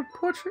titled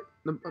Portrait.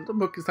 The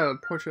book is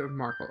titled Portrait of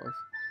Markov.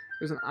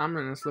 There's an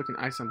ominous looking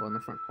eye symbol in the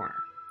front corner.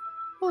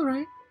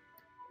 Alright.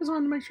 Just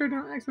wanted to make sure I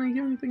don't accidentally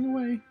give anything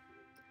away.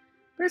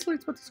 Basically,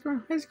 it's about this girl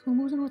in high school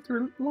moves in with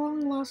her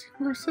long-lost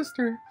younger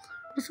sister.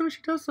 But as soon as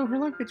she does so, her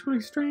life gets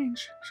really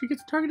strange. She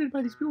gets targeted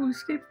by these people who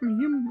escaped from a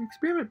human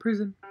experiment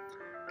prison.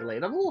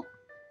 Relatable?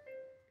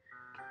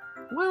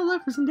 While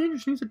life is in danger,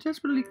 she needs to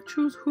desperately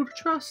choose who to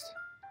trust.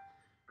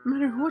 No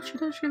matter what she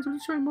does, she ends up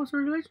destroying most of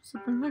her relationships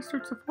and life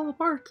starts to fall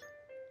apart.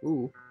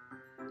 Ooh.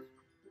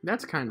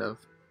 That's kind of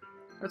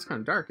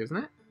dark, isn't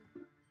it?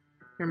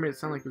 You made it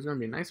sound like it was going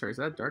to be nicer. Is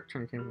that dark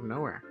turn came from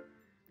nowhere?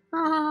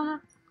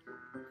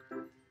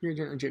 Your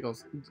gently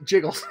jiggles.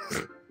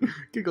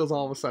 Giggles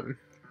all of a sudden.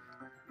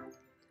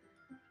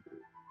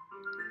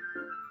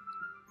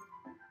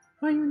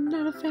 Are you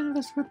not a fan of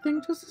this sort of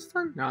thing, Justice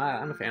Son? No,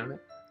 I'm a fan of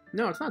it.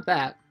 No, it's not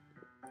that.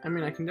 I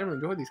mean, I can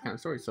definitely enjoy these kind of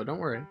stories, so don't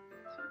worry.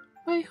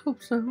 I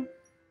hope so.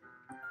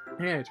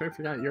 Hey, I totally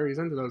forgot Yuri's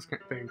into those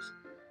kind of things.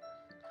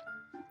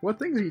 What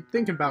things are you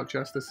thinking about,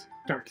 Justice?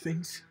 Dark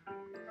things?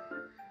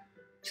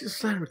 She's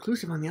slightly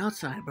reclusive on the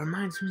outside, but her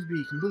mind seems to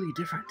be completely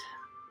different.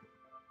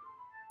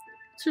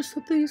 It's just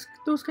that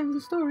those kinds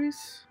of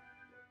stories,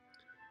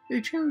 they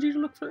challenge you to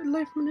look for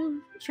life from a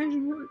new, strange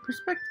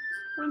perspective.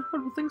 When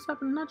horrible things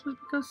happen, not just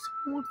because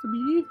someone wants to be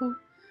evil,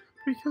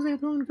 but because they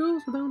have their own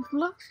goals or their own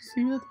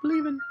philosophy that they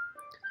believe in.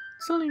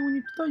 Suddenly, when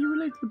you thought you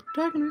related to the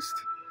protagonist,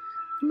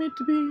 you're made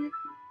to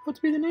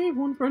be the naive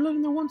one for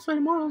letting their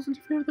one-sided morals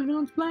interfere with the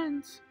villain's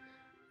plans.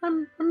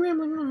 I'm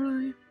rambling,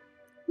 aren't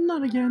I?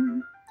 Not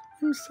again.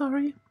 I'm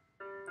sorry.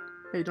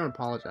 Hey, don't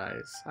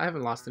apologize. I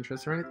haven't lost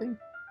interest or anything.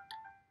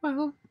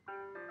 Well, I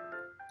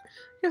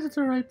guess it's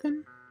alright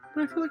then.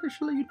 But I feel like I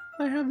should let you know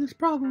that I have this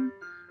problem.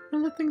 I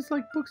let things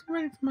like books and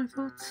writing for my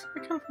thoughts. I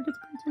can't forget to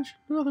pay attention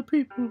to other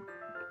people.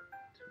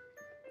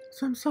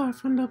 So I'm sorry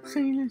if I end up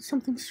saying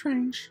something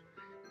strange.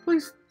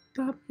 Please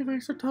stop me if I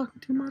start talking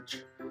too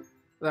much.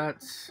 I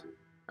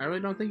really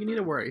don't think you need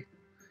to worry.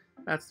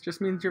 That just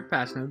means you're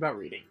passionate about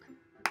reading.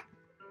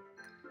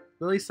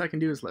 The least I can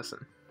do is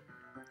listen.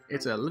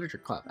 It's a literature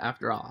club,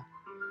 after all.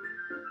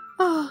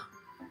 Ah,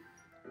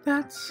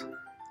 that's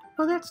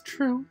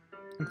true.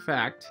 In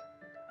fact,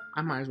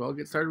 I might as well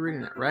get started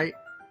reading it, right?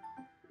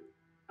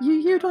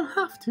 You don't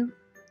have to.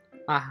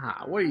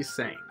 Aha, what are you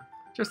saying?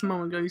 Just a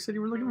moment ago you said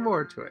you were looking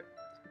forward to it.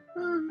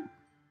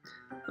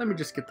 Let me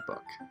just get the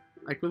book.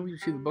 I quickly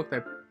retrieve the book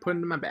that I put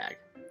into my bag.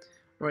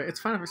 Alright, it's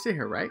fine if I sit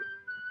here, right?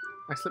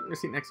 I slipped in your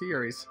seat next to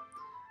Yuri's.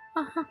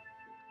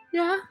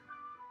 Yeah?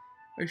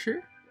 Are you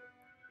sure?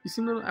 You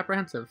seem a little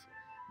apprehensive.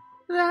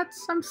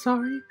 I'm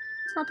sorry.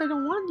 It's not that I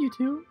don't want you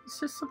to. It's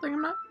just something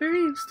I'm not very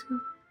used to.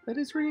 That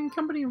is reading in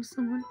company with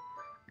someone.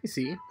 I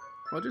see.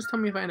 Well, just tell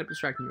me if I end up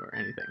distracting you or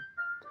anything.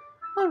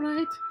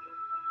 Alright.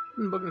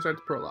 And the book starts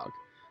the prologue.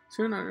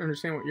 Soon I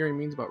understand what Yuri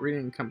means about reading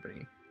in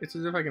company. It's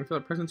as if I can feel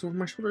a presence over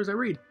my shoulder as I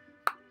read.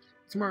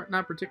 It's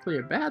not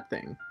particularly a bad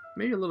thing.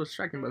 Maybe a little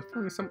distracting, but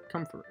feeling somewhat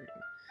comforting.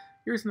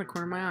 Yuri's in the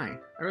corner of my eye.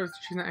 I realize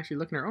she's not actually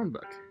looking at her own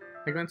book.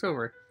 I glance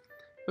over.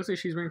 Looks like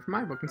she's reading from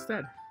my book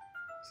instead.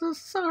 So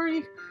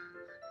sorry.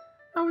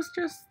 I was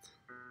just...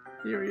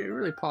 You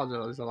really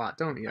apologize a lot,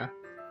 don't you?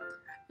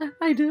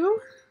 I do?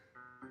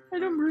 I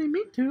don't really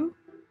mean to.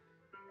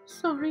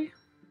 Sorry.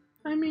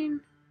 I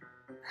mean...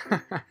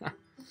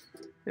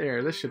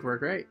 There, this should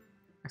work right.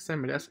 I stand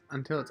at my desk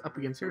until it's up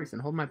against Yuri's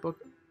and hold my book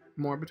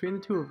more between the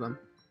two of them.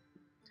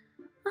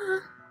 I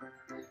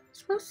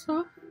suppose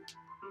so.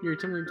 Yuri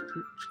timidly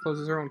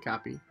closes her own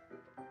copy.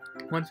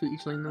 Once we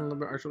each lean in a little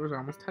bit, our shoulders are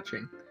almost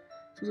touching.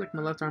 It feels like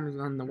my left arm is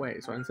on the way,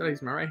 so instead I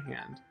use my right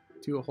hand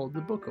to hold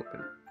the book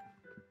open.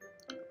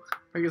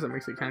 I guess that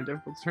makes it kind of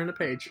difficult to turn the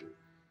page.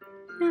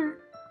 Here.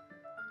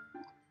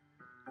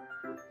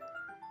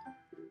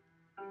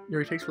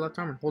 Yuri takes her left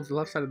arm and holds the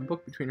left side of the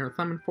book between her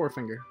thumb and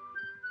forefinger.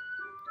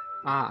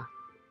 Ah.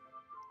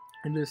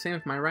 I do the same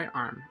with my right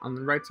arm, on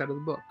the right side of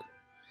the book.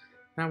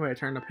 That way I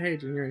turn the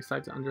page and Yuri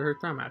slides it under her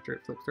thumb after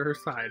it flips to her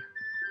side.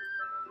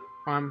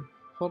 While I'm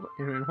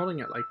holding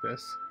it like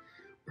this,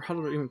 we're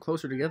huddled even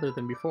closer together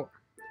than before.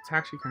 It's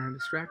actually kind of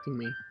distracting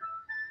me.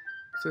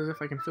 It's as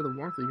if I can feel the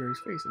warmth of Yuri's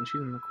face and she's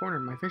in the corner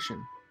of my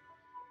vision.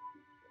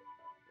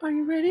 Are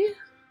you ready?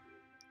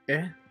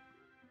 Eh?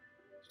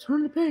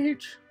 Turn the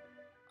page.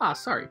 Ah,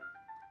 sorry.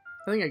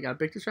 I think I got a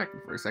bit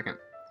distracted for a second.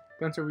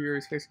 Glance over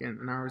Yuri's face again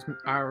and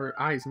our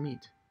eyes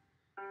meet.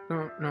 I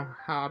don't know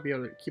how I'll be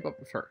able to keep up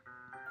with her.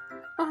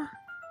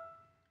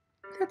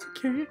 That's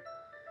okay.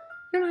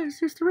 You're not as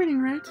used to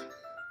reading, right?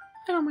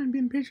 I don't mind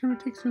being patient when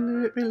it takes you a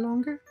little bit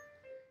longer.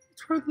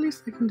 It's probably the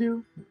least I can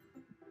do.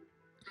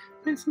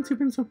 And since you've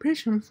been so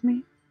patient with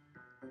me.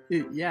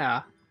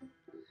 Yeah.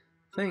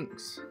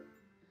 Thanks.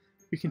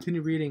 We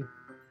continue reading.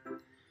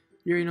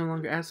 Yuri no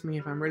longer asks me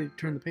if I'm ready to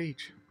turn the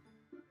page.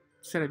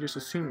 Instead, I just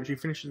assume that she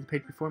finishes the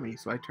page before me,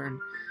 so I turn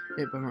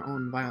it by my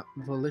own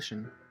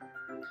volition.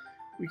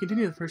 We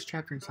continue the first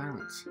chapter in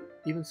silence.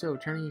 Even so,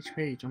 turning each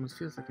page almost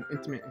feels like an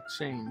intimate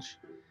exchange.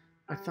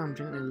 My thumb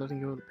gently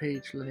letting go of the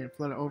page, letting it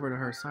flutter over to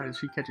her side as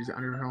she catches it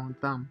under her own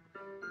thumb.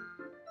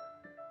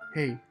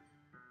 Hey,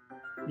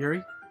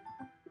 Yuri?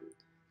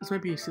 This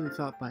might be a silly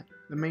thought, but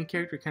the main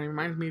character kind of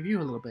reminds me of you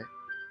a little bit.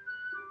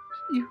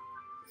 You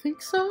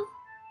think so?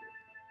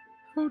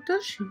 How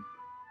does she?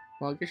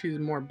 Well, I guess she's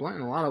more blunt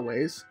in a lot of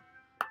ways,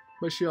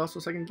 but she also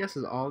second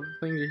guesses all the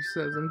things she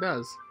says and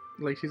does,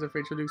 like she's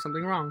afraid she'll do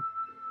something wrong.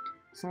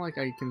 It's not like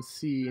I can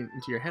see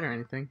into your head or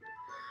anything,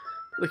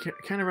 but like,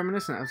 kind of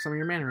reminiscent of some of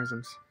your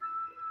mannerisms.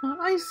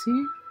 I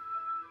see.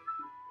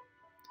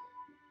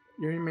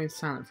 Yuri remains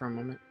silent for a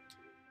moment.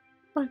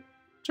 But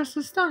just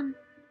as done.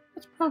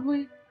 That's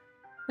probably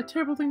a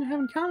terrible thing to have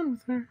in common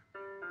with her.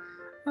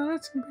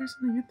 That's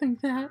embarrassing that you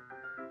think that.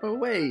 Oh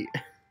wait,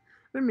 I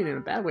didn't mean it in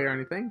a bad way or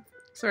anything.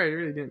 Sorry, I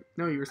really didn't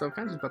know you were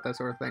self-conscious about that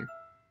sort of thing.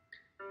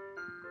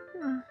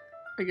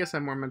 I guess I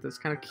more meant that's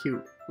kind of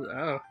cute.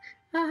 Oh.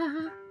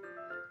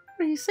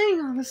 What are you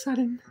saying all of a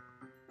sudden?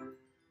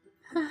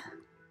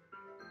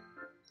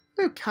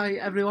 Okay,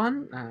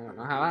 everyone. I don't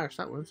know how Irish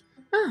that was.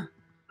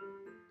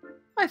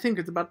 I think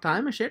it's about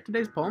time I shared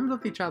today's poems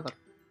with each other.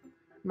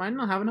 Might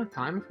not have enough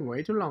time if we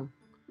wait too long.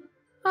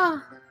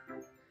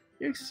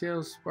 You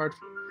exhales while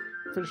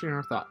finishing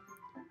her thought.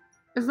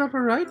 Is that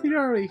alright,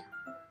 Yuri?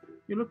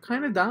 You look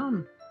kind of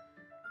down.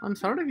 I'm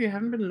sorry if you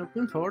haven't been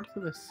looking forward to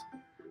this.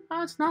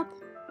 It's not.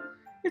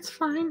 It's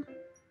fine.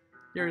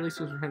 Yuri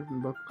releases her hand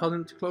from the book,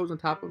 causing it to close on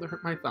top of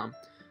my thumb.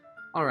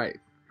 Alright.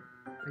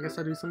 I guess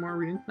I'll do some more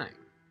reading tonight.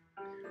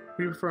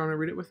 Would you prefer I want to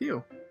read it with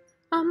you?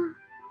 Because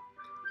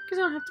I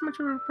don't have too much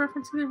of a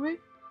preference either way.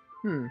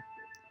 In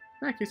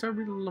that case, I'll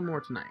read a little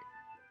more tonight.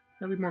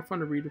 It'll be more fun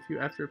to read with you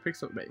after it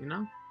picks up a bit, you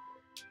know?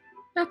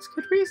 That's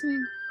good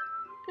reasoning.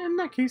 In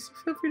that case,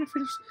 feel free to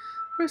finish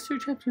the rest of your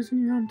chapters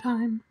in your own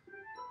time.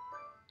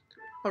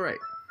 Alright.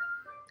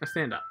 I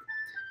stand up.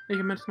 I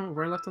can mention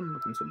where I left them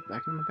and slip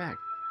back in my bag.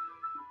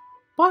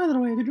 By the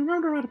way, did you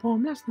remember to write a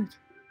poem last night?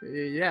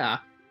 Yeah.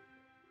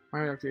 My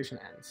reaction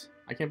ends.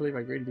 I can't believe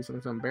I agreed to do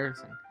something so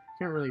embarrassing. I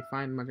can't really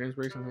find much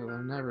inspiration since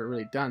I've never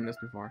really done this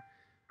before.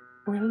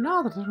 Well,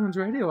 now that everyone's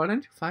ready, why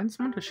don't you find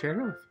someone to share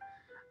it with?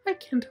 I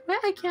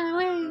can't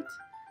wait.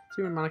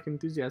 Sue and Monica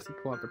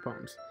enthusiastically pull out their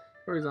poems.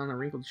 Yuri's on a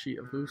wrinkled sheet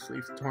of loose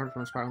leaves torn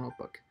from a spiral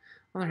notebook.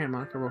 On the other hand,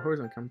 Monica wrote hers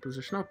on a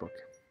composition notebook.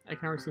 I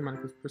can already see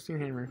Monica's pristine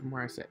handwriting from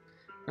where I sit.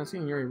 Now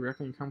seeing Yuri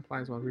directly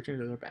complies while reaching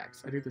into their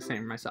bags. I do the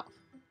same myself.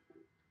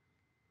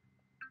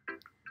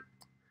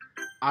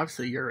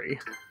 Obviously, Yuri.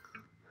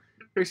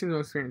 Yuri seems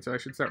most experienced, so I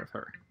should start with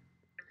her.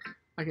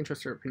 I can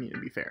trust her opinion to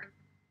be fair.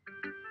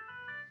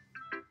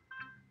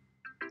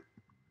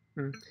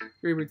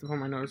 Yuri reads the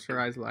poem. I noticed her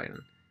eyes lighten.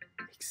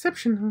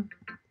 Exceptional.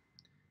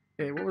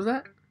 Hey, what was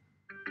that?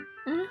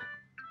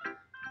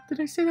 Did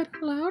I say that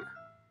out loud?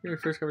 Yuri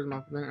first covers his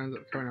mouth, then ends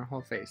up covering her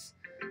whole face.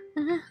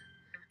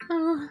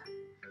 Oh,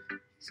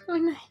 he's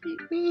going to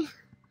hate me.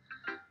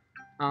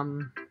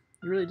 You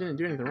really didn't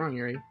do anything wrong,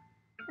 Yuri.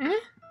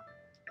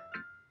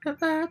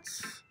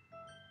 That's...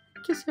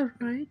 I guess you're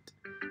right.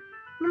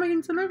 What am I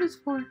getting so nervous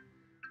for?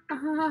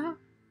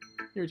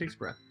 Yuri takes a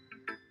breath.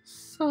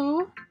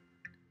 So,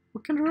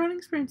 what kind of writing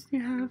experience do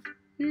you have?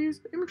 You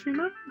use imagery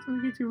markers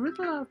and you've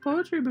written a lot of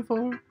poetry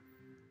before.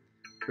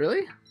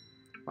 Really?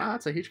 Wow,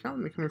 that's a huge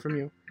compliment coming from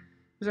you.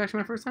 This is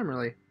actually my first time,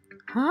 really.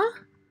 Huh?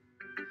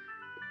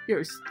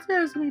 Yuri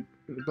stares at me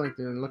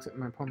blankly and looks at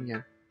my poem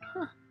again.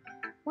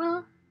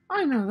 Well,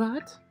 I know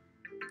that.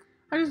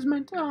 I just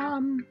meant,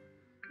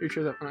 Yuri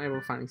shows up unable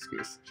to find an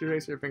excuse. She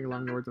raises her finger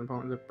along the words in the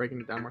poem as if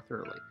breaking it down more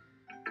thoroughly.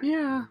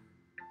 Yeah.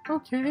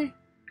 Okay.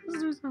 This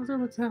is the reason I was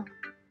able to tell.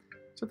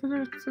 So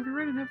there are specific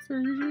writing habits that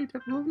are usually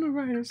typical of new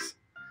writers.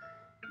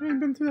 Having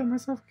been through that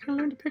myself, I kind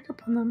of learned to pick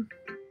up on them.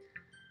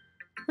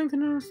 I think the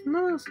most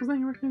noticeable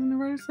thing working with new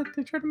writers is that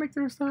they try to make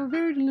their style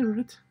very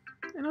deliberate.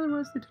 In other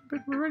words, they tend to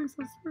pick up a writing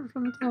style separate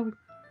from the topic,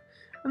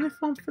 and they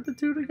form fit the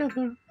two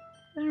together.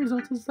 The end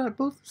result is that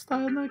both the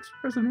style and the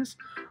expressiveness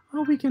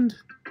are weakened.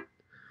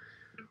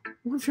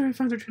 Once Yuri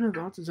finds her train of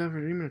thoughts, it's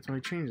every minute until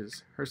he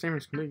changes. Her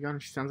statement is completely gone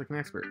and she sounds like an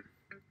expert.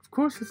 Of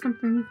course, it's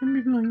something you can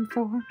be blamed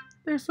for.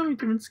 There are so many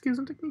different skills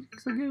and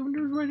techniques I get when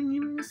you're writing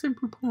even a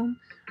simple poem.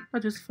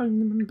 Not just finding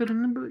them and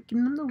building them, but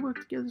getting them to work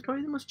together is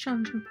probably the most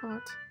challenging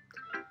part.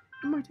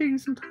 It might take you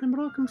some time,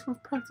 but all comes from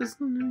practice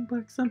and learning by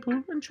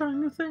example and trying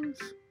new things.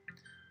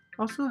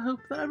 Also, I hope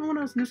that everyone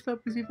else in this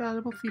club gives you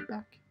valuable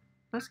feedback.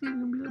 That's going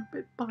to be a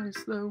bit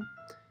biased, though.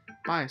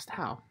 Biased?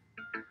 How?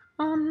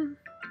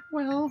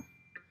 Well,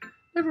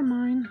 never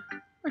mind.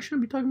 I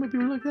shouldn't be talking about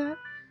people like that.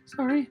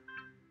 Sorry.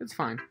 It's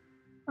fine.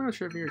 I'm not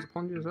sure if Yuri's a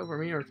poem to yourself or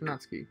me or to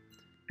Natsuki.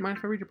 Mind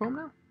if I read your poem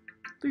now?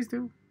 Please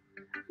do.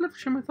 I'd love to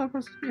share my thought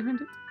process behind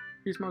it.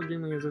 She smiles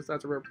dreamily as if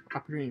that's a rare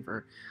opportunity for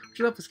her,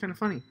 which I thought was kind of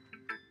funny.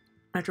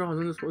 After all,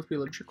 isn't this supposed to be a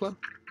literature club?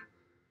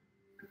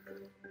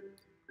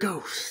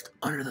 Ghost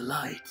under the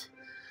light.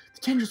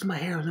 The tendrils of my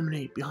hair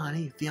illuminate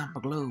behind the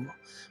amber glow.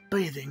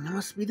 Bathing, there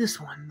must be this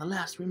one, the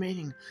last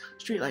remaining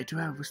streetlight to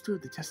have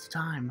withstood the test of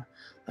time.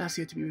 Last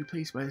yet to be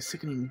replaced by the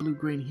sickening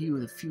blue-green hue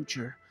of the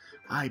future.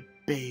 I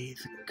bathe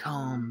the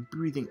calm,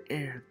 breathing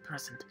air of the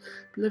present.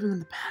 But living in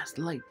the past,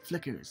 light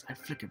flickers, I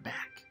flicker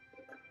back.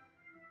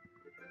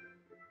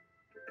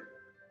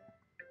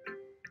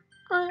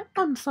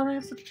 I'm sorry I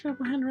have such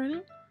terrible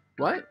handwriting.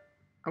 What?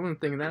 I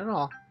wasn't thinking that at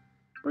all.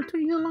 But it took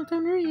you a long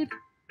time to read.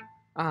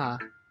 Ah,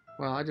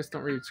 well, I just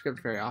don't read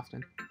script very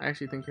often. I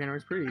actually think your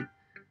handwriting's pretty.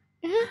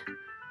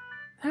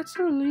 That's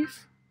a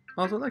relief.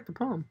 Also, I like the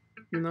poem.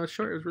 Even though it's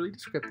short, it was really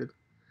descriptive.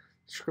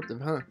 Descriptive,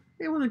 huh?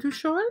 It wasn't too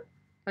short.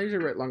 I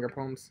usually write longer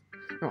poems.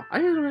 No, I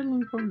usually write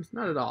longer poems.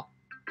 Not at all.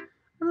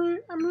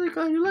 I'm really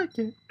glad you liked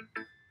it.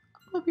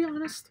 I'll be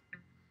honest.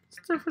 It's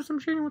there for some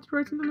shading with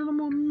writing a little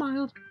more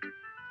mild.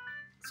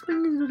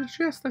 Something easier to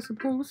digest, I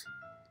suppose.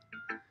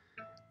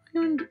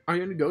 Are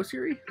you into ghost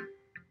theory?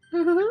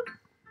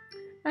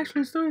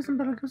 Actually, the story isn't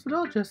about a ghost at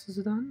all, just as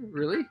done.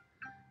 Really?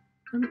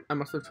 I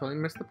must have totally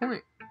missed the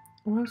point.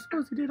 Well, I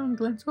suppose you did only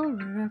glance over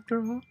it, after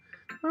all.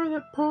 Remember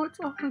that poets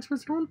often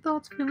express their own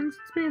thoughts, feelings,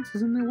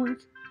 experiences in their work.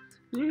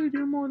 They usually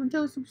do more than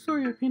tell us a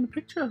story or paint a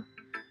picture. In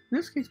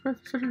this case,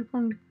 perhaps such a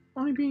poem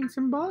only being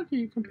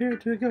symbolically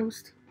compared to a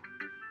ghost.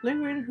 A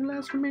living writer who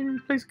last remained in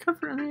place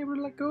comfort and able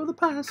to let go of the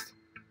past.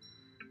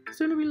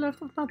 Soon to be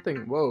left with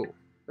nothing. Whoa,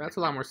 that's a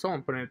lot more soul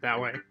in putting it that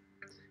way.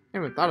 I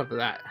haven't thought of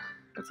that.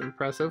 That's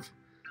impressive.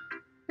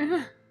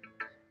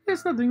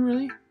 It's nothing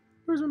really.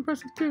 It was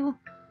impressive too.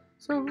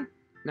 So,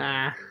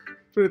 nah.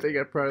 I think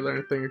I'd probably learn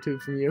a thing or two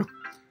from you.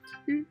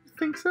 You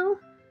think so?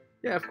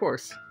 Yeah, of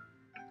course.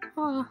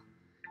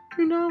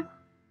 You know,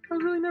 I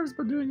was really nervous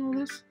about doing all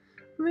this.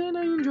 And then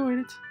I enjoyed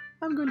it.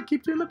 I'm going to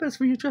keep doing my best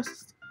for you,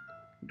 Justice.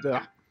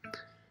 Duh.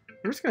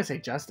 I'm just gonna say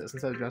justice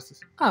instead of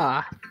justice.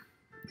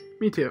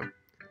 Me too.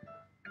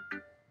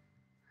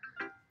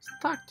 Let's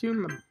talk to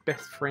my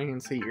best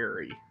friend,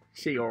 Sayori.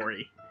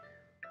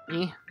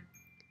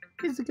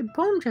 This is a good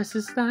poem,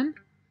 Justice Stan.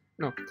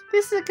 No.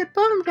 This is a good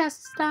poem,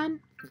 Justice Stan.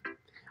 Are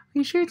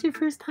you sure it's your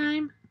first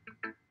time?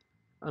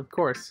 Of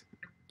course.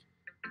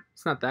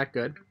 It's not that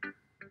good.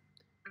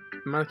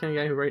 Am I the kind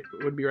of guy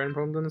who would be writing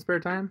poems in his spare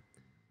time?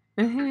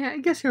 I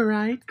guess you're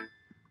right.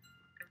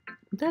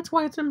 That's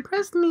why it's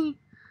impressed me.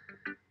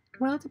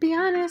 Well, to be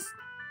honest,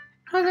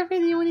 I was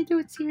afraid that you wouldn't do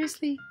it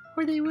seriously,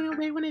 or that you wouldn't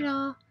write one at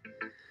all.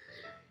 I'm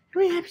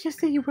really happy just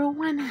that you wrote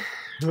one.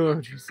 Oh,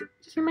 jeez.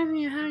 Just reminds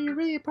me of how you're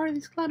really a part of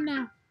this club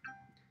now.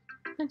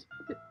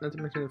 Not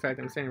to mention the fact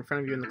I'm standing in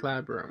front of you in the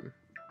club room.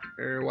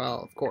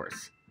 Well, of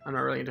course. I'm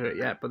not really into it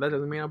yet, but that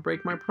doesn't mean I'll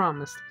break my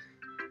promise.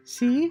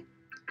 See?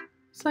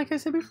 It's like I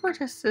said before,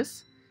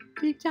 Justice.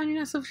 Deep down, you're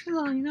not selfish at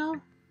all, you know?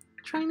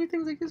 Trying new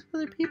things like this for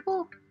other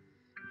people?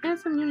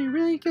 That's something only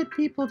really good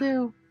people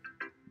do.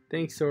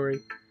 Thanks, sorry.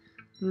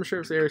 I'm not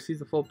sure if Sarah sees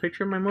the full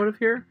picture of my motive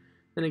here.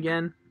 Then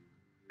again,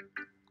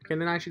 I can't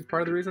deny she's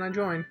part of the reason I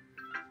joined.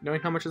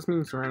 Knowing how much this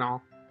means to her and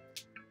all.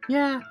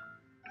 Yeah.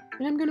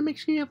 And I'm gonna make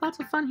sure you have lots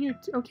of fun here,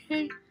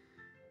 okay?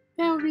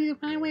 That would be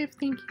my way of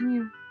thanking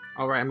you.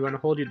 Alright, I'm going to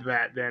hold you to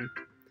that then.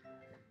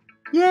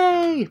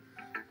 Yay!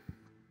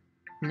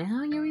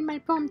 Now you read my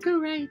poem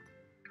too, right?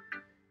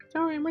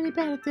 Don't worry, I'm really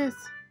bad at this.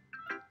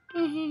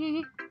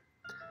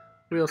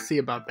 We'll see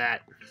about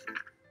that.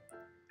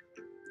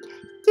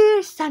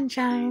 Dear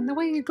sunshine, the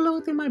way you glow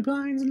through my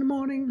blinds in the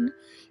morning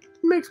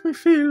makes me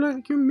feel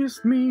like you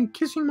missed me,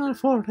 kissing my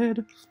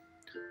forehead.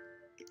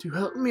 To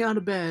help me out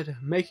of bed,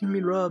 making me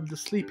rub the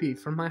sleepy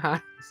from my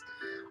eyes.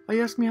 Are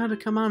you asking me how to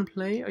come out and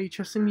play? Are you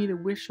trusting me to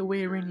wish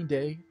away a rainy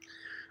day?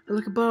 I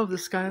look above, the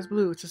sky is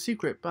blue. It's a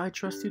secret, but I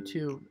trust you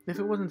too. If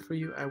it wasn't for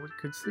you, I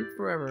could sleep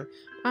forever.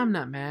 I'm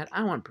not mad.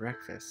 I want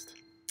breakfast.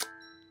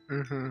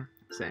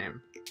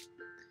 Same.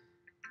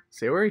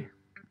 Sayori?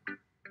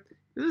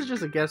 This is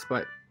just a guess,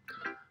 but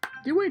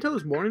do you wait until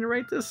this morning to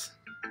write this?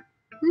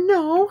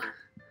 No.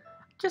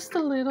 Just a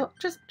little.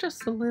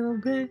 Just a little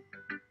bit.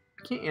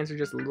 You can't answer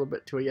just a little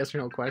bit to a yes or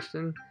no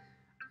question.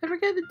 I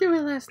forgot to do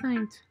it last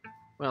night.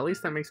 Well, at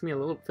least that makes me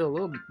feel a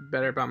little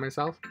better about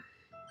myself.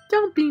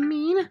 Don't be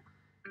mean. I'm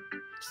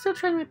still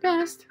trying my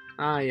best.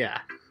 Yeah.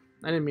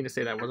 I didn't mean to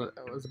say that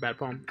was a bad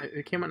poem.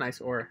 It came out nice,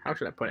 or how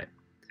should I put it?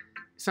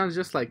 It sounds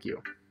just like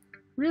you.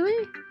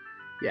 Really?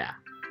 Yeah.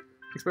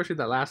 Especially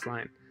that last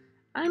line.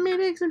 I made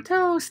eggs and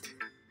toast.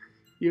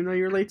 Even though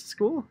you're late to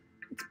school?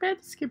 It's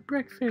bad to skip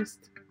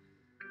breakfast.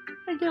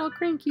 I get all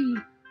cranky.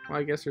 Well,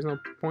 I guess there's no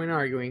point in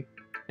arguing.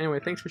 Anyway,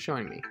 thanks for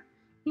showing me.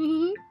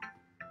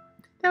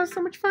 That was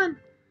so much fun.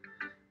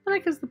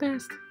 Monica's the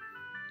best.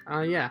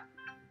 Yeah.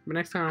 But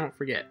next time I won't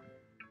forget.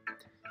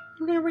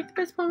 I'm gonna write the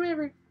best poem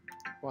ever.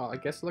 Well, I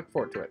guess I look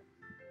forward to it.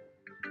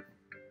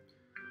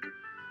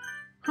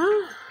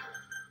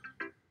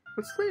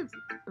 What's the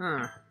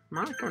name?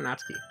 Monica or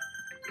Natsuki?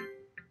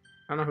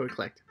 I don't know who it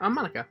clicked.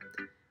 Monica.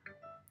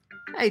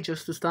 Hey,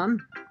 Justice Dunn.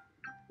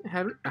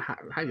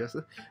 Hi,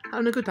 Justice.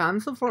 Having a good time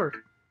so far?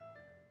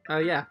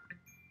 Yeah.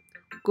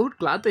 Good,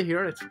 glad to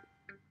hear it.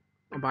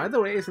 Oh, by the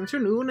way, since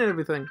you're new and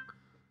everything,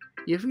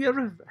 if you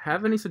ever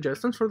have any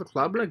suggestions for the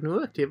club, like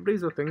new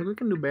activities or things we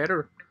can do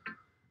better,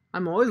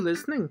 I'm always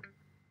listening.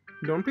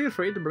 Don't be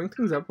afraid to bring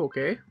things up,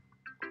 okay?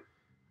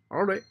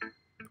 Alright,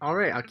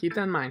 I'll keep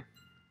that in mind.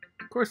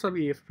 Of course I'll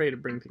be afraid to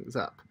bring things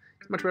up.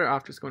 It's much better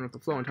off just going with the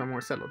flow until I'm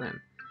more settled in.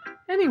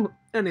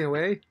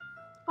 Anyway,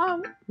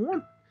 I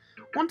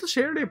want to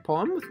share their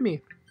poem with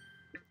me.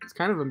 It's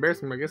kind of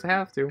embarrassing, but I guess I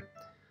have to.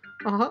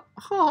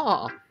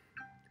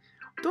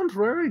 Don't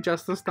worry,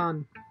 Justice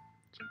Dunn.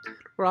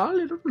 We're all a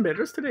little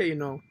embarrassed today, you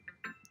know.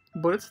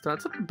 But it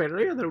starts at a better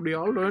area that we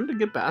all learn to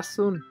get past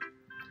soon.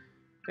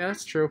 Yeah,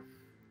 that's true.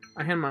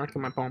 I hand Monica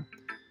my poem.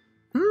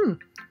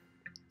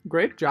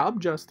 Great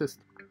job, Justice.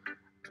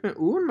 It's been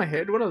ooh in my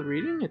head while I was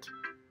reading it.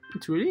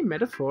 It's really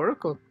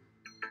metaphorical.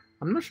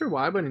 I'm not sure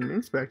why, but I didn't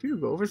expect you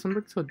to go for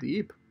something so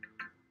deep.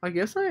 I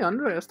guess I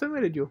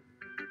underestimated you.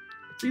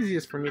 It's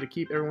easiest for me to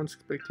keep everyone's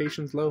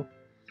expectations low.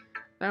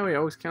 That way it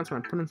always counts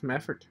when I put in some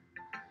effort.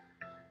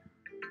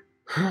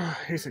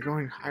 Here's it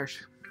going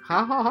harsh.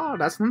 Ha,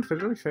 that's not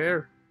really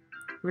fair.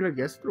 I mean, I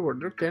guess it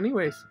worked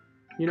anyways.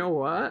 You know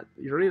what?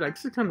 You really like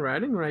this kind of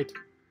writing, right?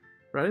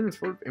 Writing is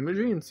full of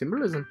imagery and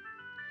symbolism.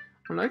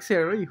 Unlike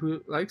Sarah,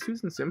 who likes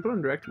using simple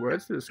and direct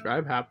words to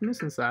describe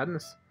happiness and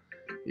sadness,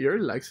 he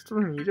really likes it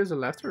when either a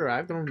left or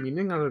right on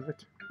meaning out of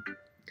it.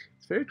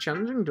 It's very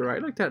challenging to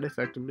write like that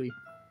effectively,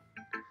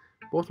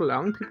 both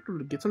allowing people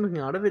to get something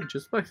out of it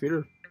just by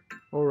feel,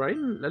 or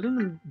writing, letting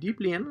them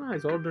deeply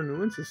analyze all their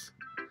nuances.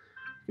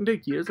 It can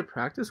take years of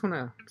practice when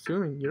I'm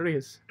assuming Yuri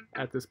is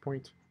at this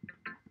point.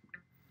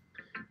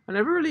 I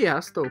never really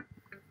asked though.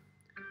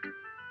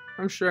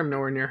 I'm sure I'm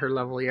nowhere near her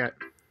level yet.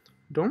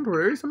 Don't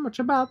worry so much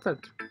about that.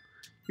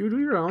 You do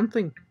your own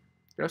thing.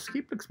 Just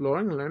keep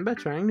exploring and learn by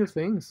trying new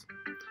things.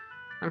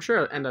 I'm sure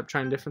I'll end up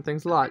trying different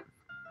things a lot.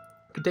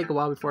 It could take a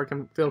while before I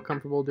can feel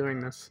comfortable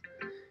doing this.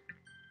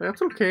 But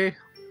that's okay.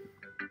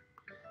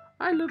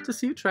 I love to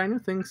see you try new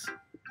things.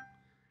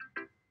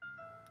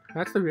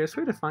 That's the best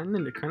way to find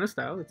the kind of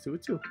style that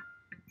suits you.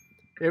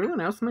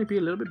 Everyone else might be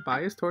a little bit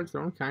biased towards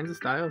their own kinds of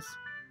styles,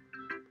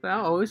 but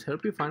I'll always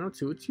help you find what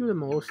suits you the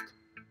most.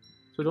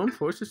 So don't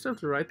force yourself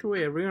to write the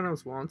way everyone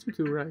else wants you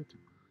to write.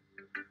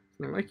 As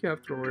not like you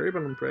have to worry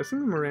about impressing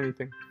them or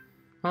anything.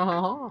 Ha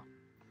ha ha.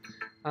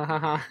 Ha ha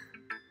ha.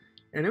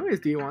 Anyways,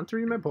 do you want to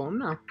read my poem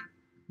now?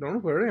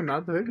 Don't worry, I'm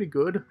not very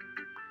good.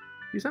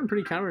 You sound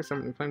pretty counter as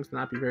someone who claims to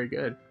not be very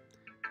good.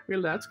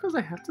 Well, that's because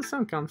I have to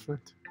sound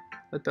confident.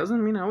 That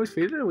doesn't mean I always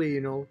feel that way,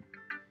 you know.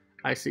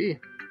 I see.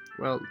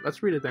 Well,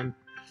 let's read it then.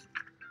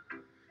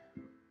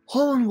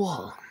 Hole in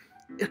wall.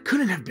 It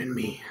couldn't have been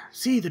me.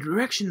 See the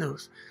direction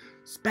those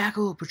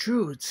spackle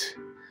protrudes.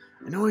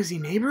 A noisy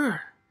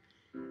neighbor?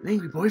 An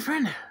angry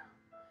boyfriend?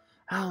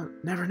 I'll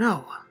never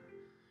know.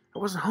 I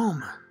wasn't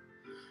home.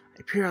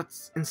 I peer out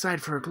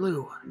inside for a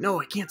clue.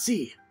 No, I can't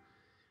see.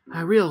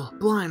 I reel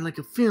blind like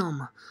a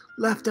film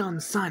left out in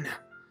the sun.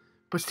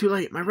 But it's too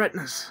late. My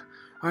retina's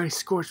already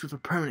scorched with a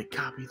permanent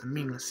copy of the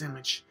meaningless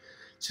image.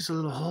 It's just a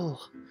little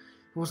hole.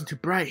 It wasn't too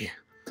bright.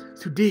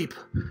 It's too deep.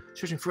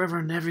 Searching forever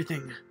in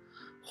everything.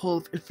 Hole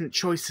of infinite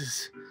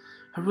choices.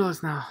 I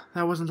realize now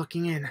that I wasn't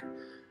looking in.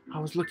 I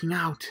was looking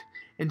out.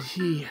 And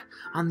he,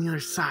 on the other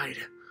side,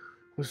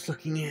 was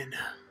looking in.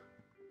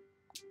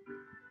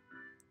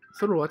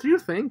 So what do you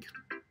think?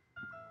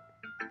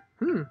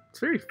 It's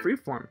very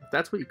freeform, if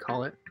that's what you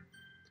call it.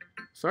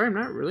 Sorry, I'm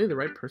not really the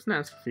right person to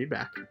ask for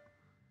feedback.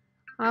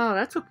 Oh,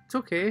 it's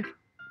okay.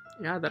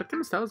 Yeah, that kind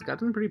of style has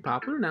gotten pretty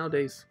popular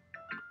nowadays.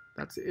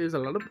 That is, a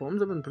lot of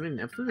poems have been putting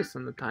emphasis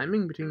on the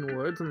timing between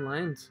words and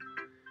lines.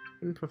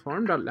 When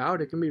performed out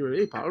loud, it can be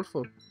really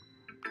powerful.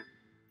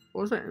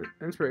 What was the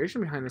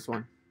inspiration behind this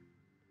one?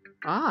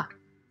 Ah,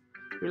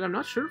 well, I'm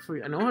not sure if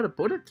I know how to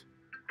put it.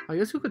 I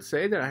guess you could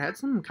say that I had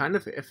some kind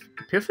of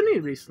epiphany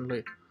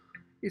recently.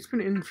 It's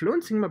been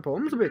influencing my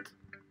poems a bit.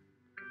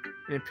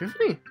 An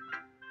epiphany?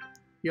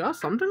 Yeah,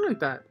 something like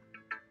that.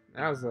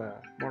 That was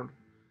more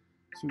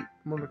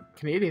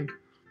Canadian.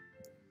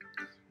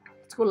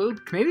 Let's go a little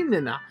Canadian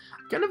then now.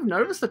 I'm kind of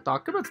nervous to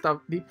talk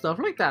about deep stuff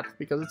like that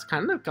because it's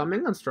kind of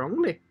coming on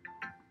strongly.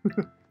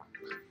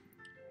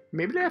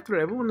 Maybe after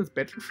everyone is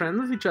better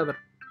friends with each other.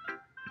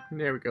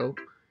 There we go.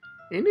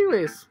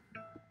 Anyways,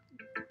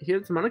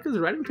 here's Monica's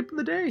writing tip of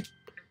the day.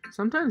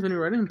 Sometimes when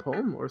you're writing a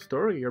poem or a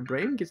story, your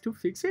brain gets too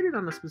fixated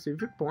on a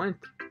specific point.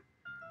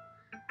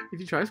 If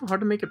you try so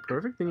hard to make it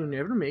perfect, then you'll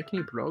never make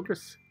any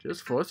progress.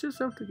 Just force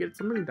yourself to get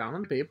something down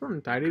on paper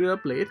and tidy it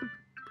up later.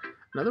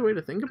 Another way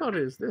to think about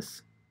it is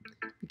this.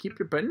 If you keep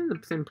your pen in the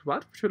same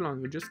spot for too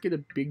long, you'll just get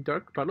a big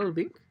dark puddle of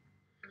ink.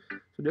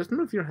 So just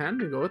move your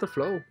hand and go with the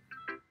flow.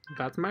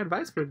 That's my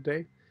advice for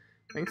today.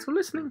 Thanks for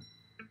listening.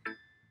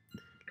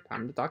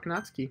 Time to talk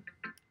Natsuki.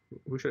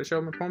 Who should I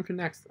show my poem to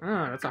next?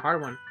 Ah, that's a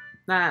hard one.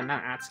 Nah,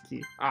 not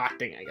Natsuki. Ah,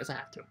 dang it, I guess I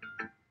have to.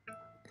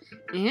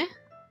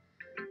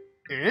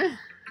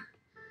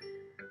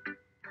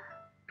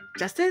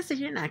 Just as if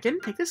you're not gonna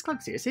take this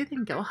club seriously,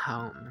 then go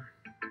home.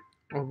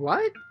 Or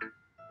what?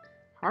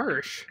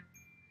 Harsh.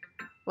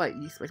 What,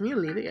 you expect me to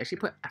believe that you actually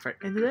put effort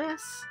into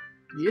this?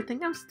 Do you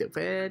think I'm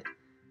stupid?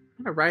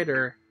 I'm not a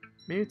writer.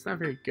 Maybe it's not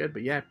very good,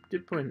 but yeah, I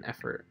did put in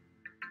effort.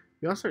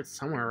 We all start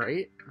somewhere,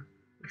 right?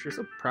 If you're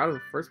so proud of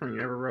the first one you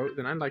ever wrote,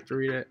 then I'd like to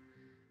read it.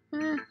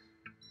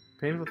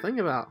 Painful thing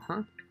about,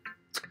 huh?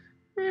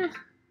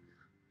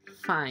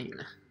 Fine.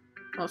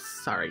 Oh,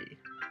 sorry.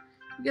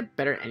 You get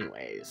better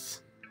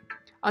anyways.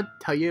 I'll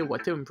tell you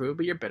what to improve,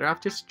 but you're better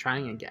off just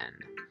trying again.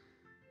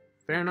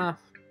 Fair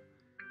enough.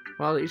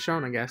 Well, each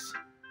own, I guess.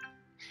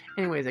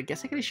 Anyways, I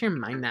guess I gotta share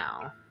mine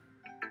now.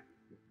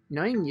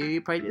 Knowing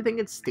you probably do think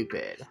it's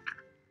stupid.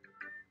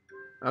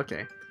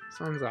 Okay, this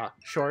one's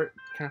short,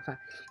 kind of fun.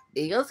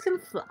 Eagles can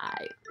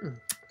fly.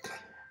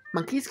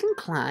 Monkeys can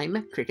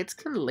climb, crickets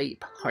can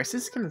leap,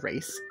 horses can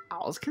race,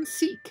 owls can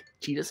seek,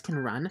 cheetahs can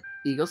run,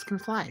 eagles can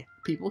fly,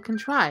 people can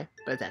try,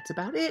 but that's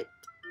about it.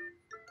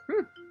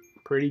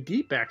 Pretty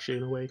deep, actually,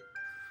 in a way.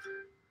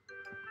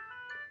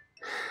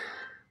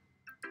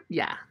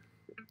 Yeah,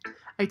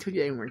 I told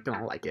you I weren't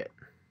gonna like it.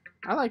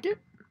 I like it.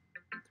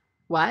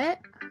 What?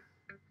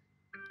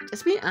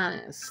 Just be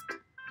honest.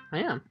 I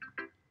am.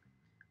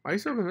 Why are you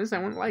so convinced I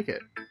wouldn't like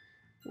it?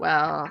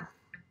 Well,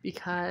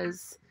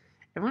 because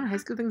everyone in high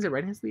school thinks that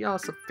writing has to be all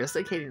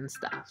sophisticated and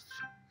stuff.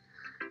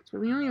 So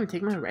we don't even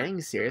take my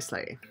writing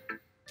seriously.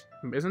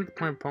 Isn't the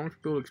point of poems for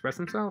people to express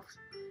themselves?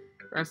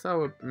 Writing style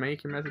would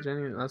make your message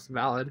any less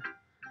valid.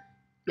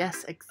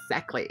 Yes,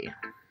 exactly.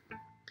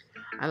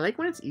 I like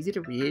when it's easy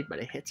to read, but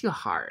it hits you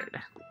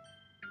hard.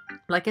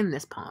 Like in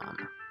this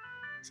poem.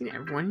 Seeing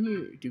everyone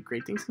you do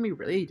great things can be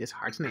really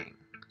disheartening.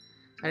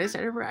 I just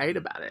started to write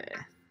about it.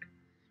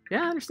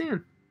 Yeah, I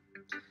understand.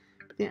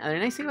 But the other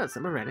nice thing about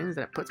simple writing is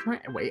that it puts more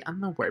weight on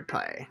the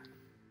wordplay.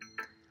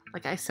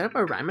 Like I set up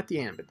a rhyme at the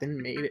end, but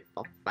then made it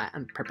fall flat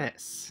on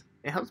purpose.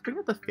 It helps bring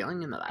out the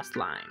feeling in the last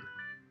line.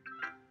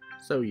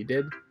 So you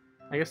did?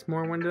 I guess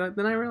more winded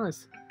than I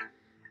realized.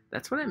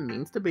 That's what it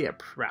means to be a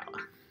pro.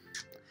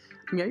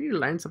 Yeah, you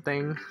learned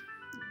something.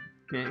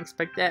 You didn't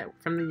expect that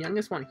from the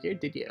youngest one here,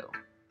 did you?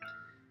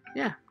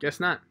 Yeah, guess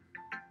not.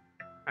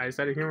 I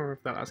decided humor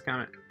with that last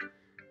comment. I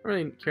don't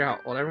really care how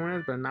old everyone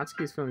is, but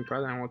Natsuki's feeling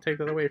proud and I will take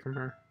that away from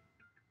her.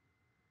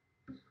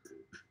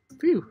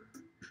 Phew.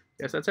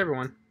 Guess that's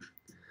everyone.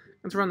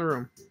 Let's run the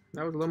room.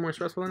 That was a little more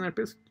stressful than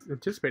I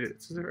anticipated.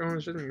 It's as if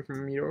everyone's judging me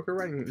from mediocre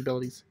writing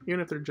abilities. Even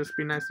if they're just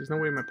being nice, there's no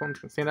way my poems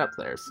can stand up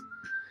to theirs.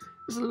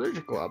 It's a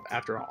literature club,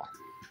 after all.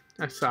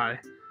 I sigh.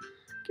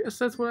 Guess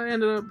that's what I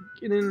ended up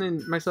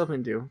getting myself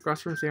into.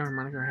 Across from Sayori and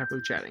Monica are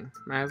happily chatting.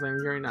 My eyes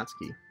land Yuri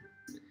Natsuki.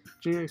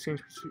 Junior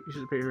exchange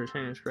pieces of paper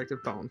containing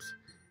respective poems.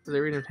 As I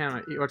read them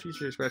down, I watch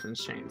each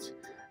expressions change.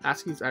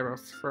 Natsuki's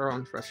eyebrows furrow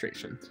in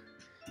frustration.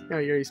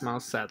 Yuri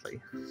smiles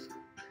sadly.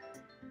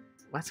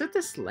 What's with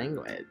this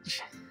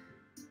language?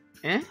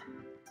 Eh?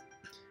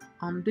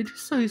 Did you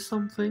say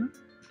something?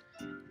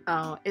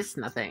 Oh, it's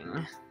nothing.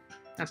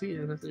 Natsuki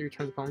instantly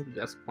returns the poem to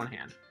the desk with one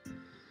hand.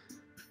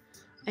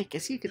 I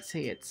guess you could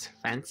say it's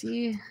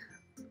fancy.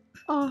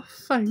 Oh,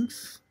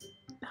 thanks.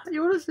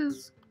 Yours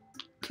is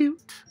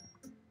cute.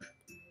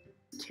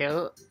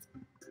 Cute?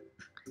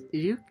 Did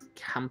you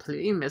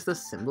completely miss the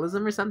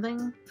symbolism or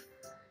something?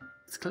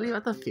 It's clearly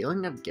about the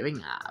feeling of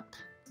giving up.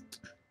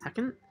 How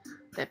can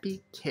that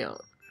be cute?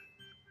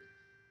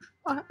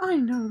 I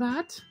know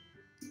that.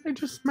 I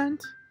just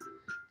meant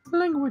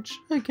language,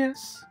 I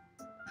guess.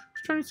 I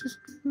was trying to say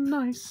something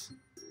nice.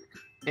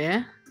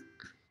 Eh?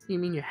 You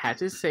mean you had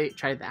to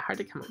try that hard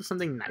to come up with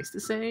something nice to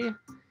say?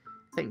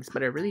 Thanks,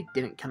 but it really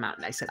didn't come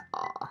out nice at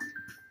all.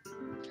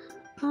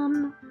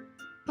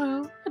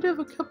 Well, I do have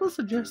a couple of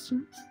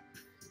suggestions.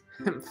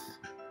 While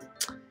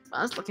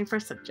I was looking for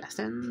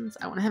suggestions,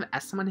 I want to have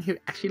asked someone who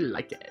actually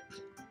liked it.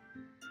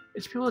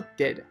 Which people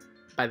did,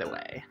 by the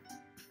way.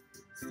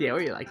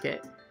 Sayori liked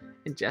it,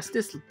 and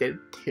Justice did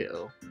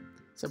too.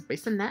 So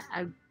based on that,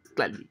 I'd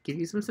gladly give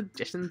you some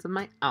suggestions of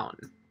my own.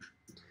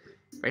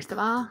 First of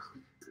all,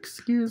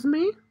 Excuse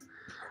me?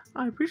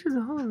 I appreciate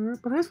the horror,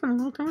 but I spent a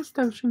long time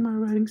establishing my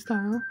writing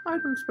style. I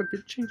don't expect it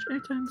to change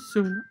anytime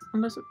soon,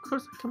 unless of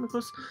course I come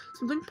across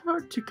something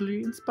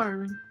particularly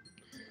inspiring.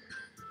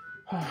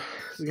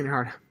 This is getting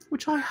hard.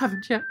 Which I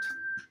haven't yet.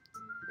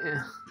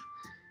 eh,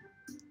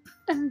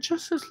 And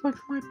Justice liked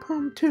my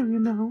poem too, you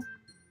know.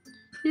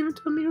 He even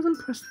told me he was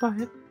impressed by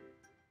it.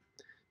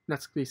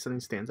 Natsuki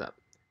suddenly stands up.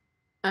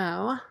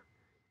 oh,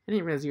 I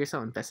didn't realize you were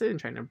so invested in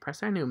trying to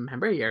impress our new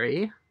member,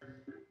 Yuri.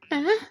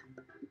 Eh?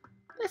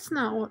 That's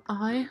not what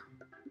I...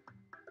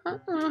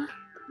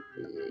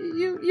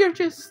 You're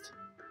just...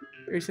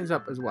 Yuri stands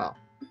up as well.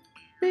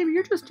 Maybe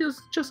you're just as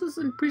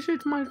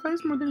appreciates my advice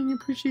more than he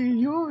appreciated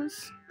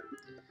yours.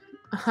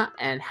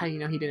 And how do you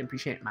know he didn't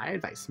appreciate my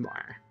advice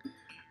more?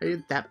 Are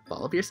you that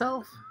full of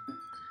yourself?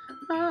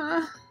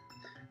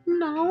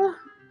 No.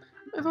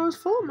 If I was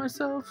full of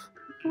myself,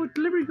 I would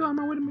deliberately go on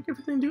my way to make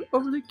everything do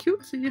overly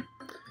cutesy.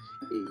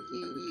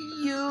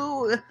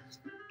 You...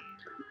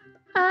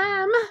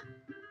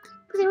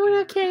 Is everyone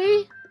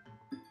okay?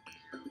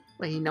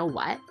 Well, you know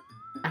what?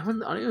 I wasn't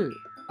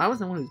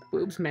the one whose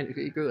boobs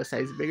magically grew a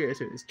size bigger as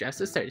soon as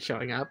Justice started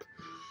showing up.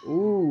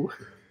 Ooh.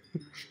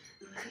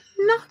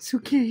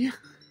 Natsuki.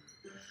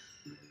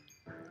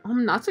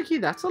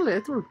 Natsuki, that's a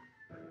little...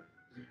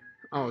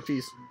 Oh,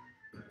 jeez.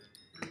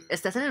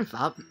 This doesn't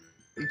involve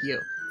you.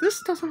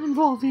 This doesn't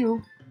involve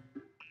you.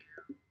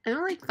 I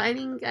don't like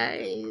fighting,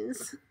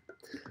 guys.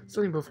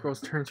 Suddenly both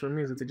girls turn to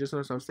me as if they just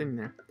noticed I was standing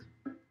there.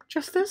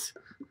 Justice?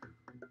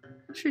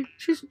 She's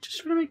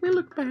just trying to make me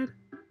look bad.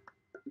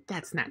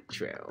 That's not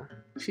true.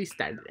 She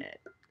started it.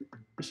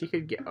 If she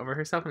could get over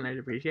herself and learn to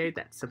appreciate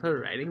that simple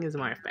writing is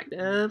more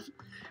effective,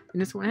 then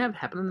this wouldn't have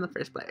happened in the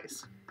first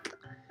place.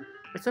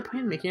 What's the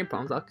point in making your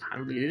poems all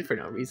convoluted for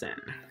no reason?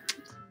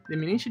 The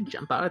meaning should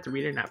jump out at the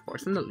reader, not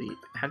force them to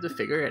have to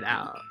figure it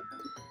out.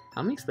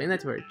 Help me explain that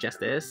to her,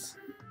 Justice.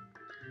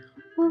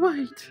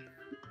 Wait.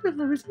 There's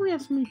no reason we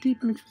have so many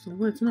deep and expressive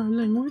words in our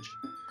language.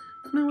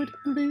 No way to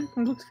convey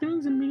complex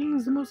feelings and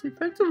meanings the most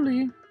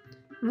effectively.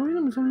 Avoiding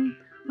them is only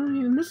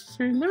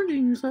unnecessary.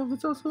 Limiting yourself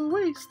is also a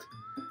waste.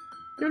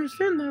 You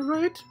understand that,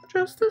 right,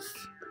 Justice?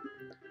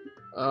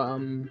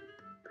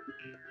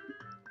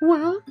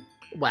 Well,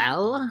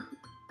 Well?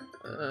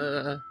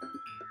 how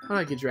did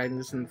I get dragged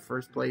into this in the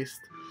first place?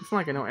 It's not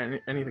like I know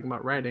anything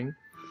about writing.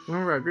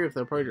 Whenever I agree with,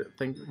 they'll probably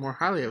think more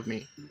highly of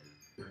me.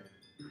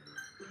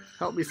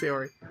 Help me,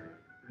 Sayori.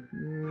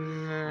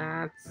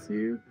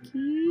 Natsuki?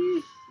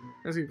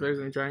 Natsuki glares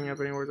at me, drying up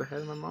any words I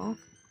had in my mouth.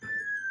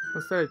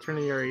 Instead, I turn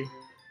to Yuri.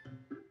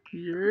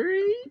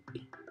 Yuri?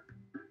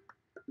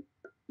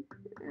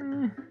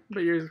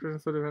 But Yuri's expression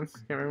so defense,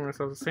 can't remember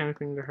myself to say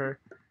anything to her.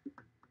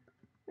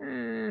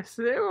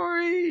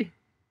 Sayori!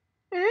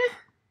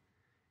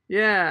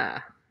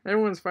 Yeah,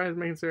 everyone's fight is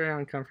making Sayori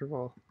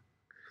uncomfortable.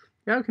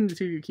 How can the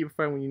two of you keep a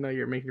fight when you know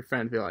you're making your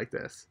friend feel like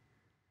this?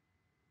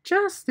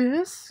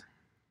 Justice?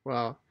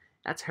 Well,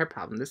 that's her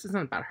problem. This isn't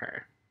about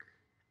her.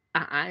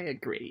 I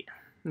agree.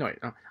 No, wait,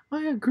 no.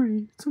 I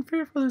agree. It's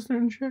unfair for others to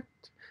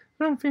inject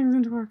their own feelings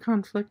into our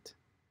conflict.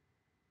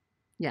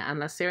 Yeah,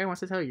 unless Sayori wants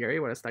to tell Yuri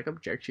what a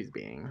stuck-up jerk she's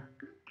being.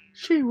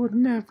 She would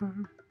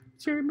never.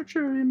 It's your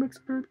immaturity makes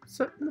her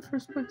upset in the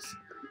first place.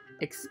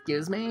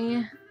 Excuse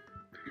me?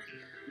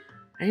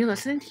 Are you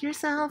listening to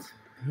yourself?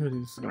 This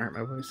is gonna hurt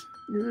my voice.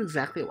 This is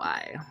exactly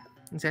why.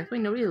 Exactly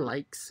nobody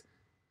likes...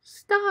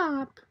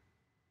 Stop!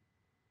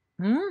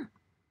 Hmm?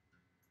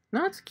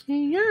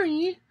 Natsuki,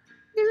 Yuri,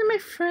 These are my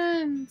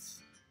friends.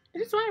 I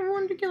just want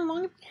everyone to get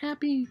along and be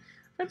happy.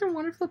 Friends are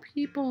wonderful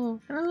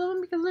people, and I love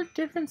them because of their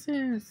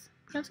differences.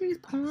 That's these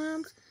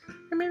poems.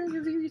 I mean,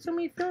 because you so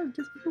many feelings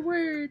just for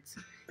words.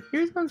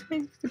 Here's one's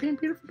made to paint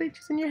beautiful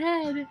pictures in your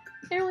head.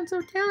 Everyone's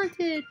so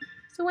talented.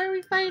 So why are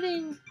we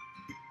fighting?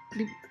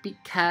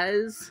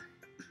 Because.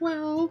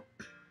 Well,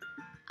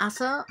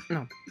 Also,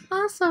 no.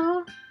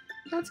 also,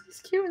 that's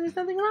just cute and there's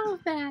nothing wrong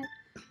with that.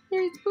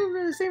 Harry's boobs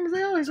are the same as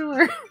they always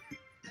were.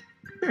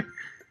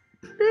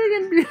 Big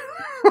and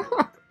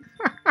beautiful.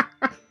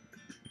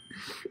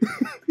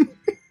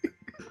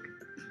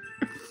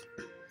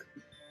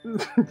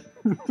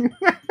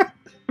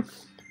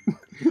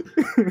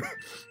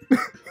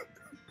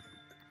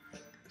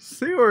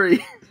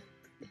 Sayori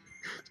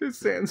just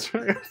stands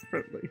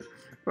triumphantly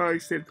while I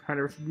stayed behind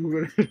her with a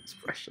bewildered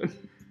expression.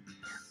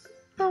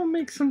 I'll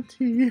make some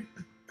tea.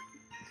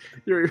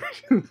 Yuri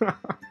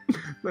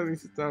let me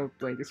sit down with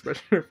blank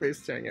expression on her face,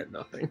 staring at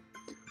nothing.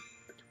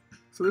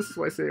 So this is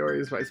why Sayori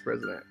is vice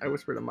president. I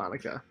whisper to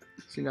Monica.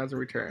 She nods in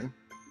return.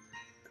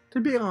 To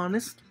be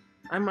honest,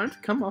 I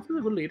might come off as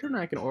a good leader and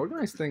I can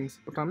organize things,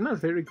 but I'm not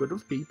very good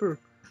with people.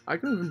 I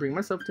can even bring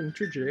myself to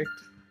interject.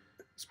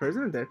 As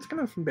president, that's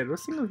kind of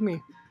embarrassing of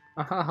me.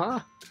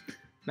 Ahaha.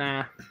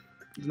 Nah,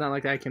 it's not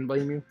like I can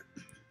blame you.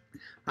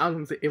 I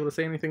wasn't able to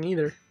say anything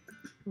either.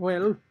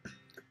 Well,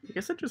 I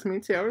guess that just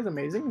means Sayori's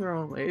amazing in her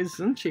own ways,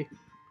 isn't she?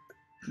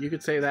 You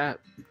could say that.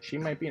 She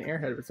might be an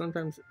airhead, but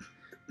sometimes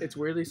it's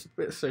weirdly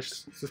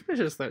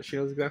suspicious that she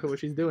knows exactly what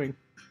she's doing.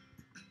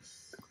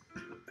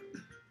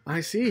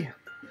 I see.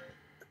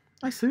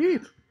 I see.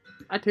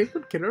 I take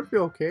good care of you,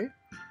 okay?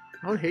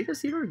 I would hate to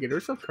see her get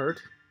herself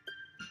hurt.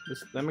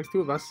 That makes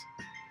two of us.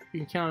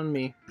 You can count on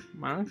me.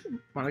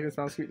 Monica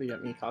smiles sweetly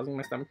at me, causing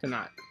my stomach to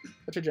knot.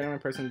 Such a genuine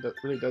person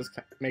really does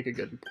make a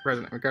good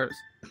president, regardless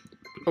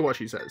of what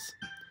she says.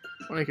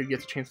 When I could get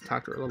the chance to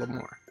talk to her a little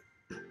more.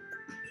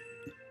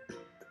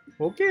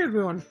 Okay,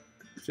 everyone.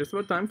 It's just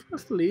about time for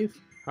us to leave.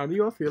 How do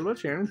you all feel about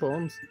sharing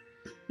poems?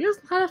 It was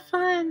a lot of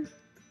fun.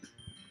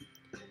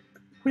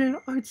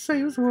 Well, I'd say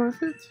it was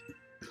worth it.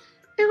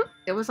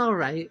 It was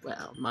alright.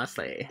 Well,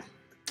 mostly.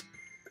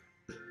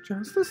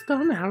 Justice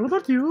done. How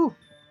about you?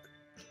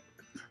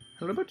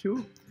 How about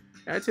you?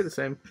 Yeah, I'd say the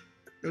same.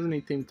 It was a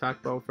neat thing to talk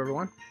about with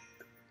everyone.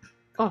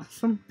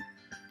 Awesome.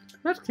 In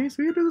that case,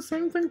 we'll do the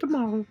same thing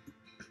tomorrow.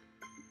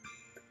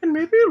 And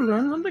maybe you'll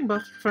learn something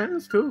about your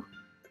friends, too.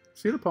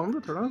 See, the poems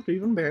will turn out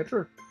even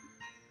better.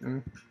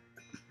 I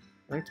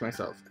think to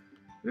myself,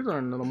 I did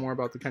learn a little more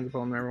about the kinds of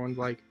poems everyone's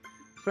like.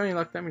 With any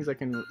luck, that means I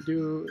can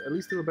at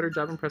least do a better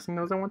job impressing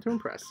those I want to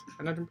impress.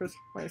 And not impress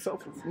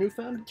myself with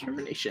newfound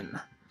determination.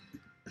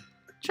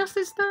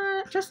 Justice,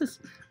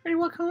 ready to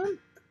walk home?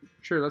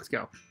 Sure, let's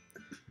go.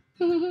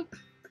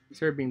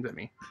 Sarah beams at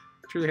me.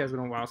 It truly has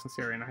been a while since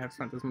Sarah and I have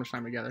spent this much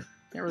time together.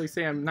 Can't really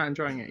say I'm not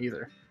enjoying it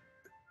either.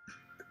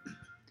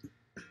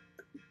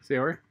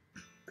 Sayori?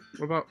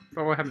 What about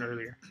what happened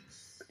earlier?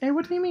 Hey,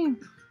 what do you mean?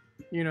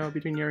 You know,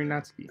 between Yuri and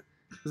Natsuki.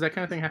 Does that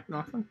kind of thing happen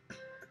often?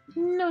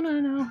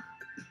 No.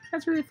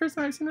 That's really the first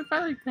time I've seen them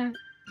fight like that.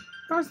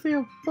 Honestly,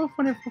 they're both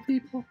wonderful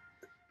people.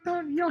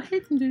 You don't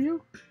hate them, do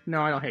you?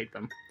 No, I don't hate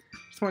them.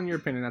 Just want your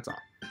opinion, that's all.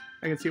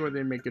 I can see where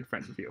they make good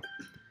friends with you.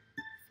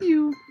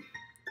 You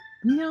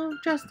know,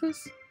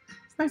 Justice,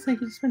 it's nice I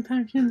get to spend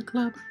time here in the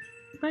club.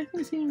 But I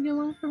think seeing you get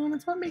along with everyone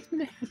is what makes me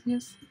the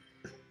happiest.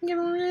 And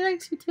everyone really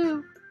likes you,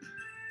 too.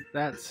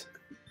 That's...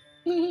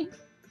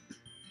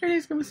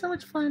 It's gonna be so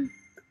much fun.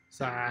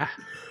 Sigh.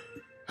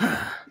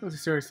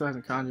 Sayori still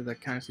hasn't conjured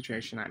that kind of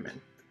situation I'm in.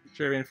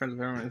 Sure, being friends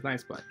with everyone is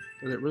nice, but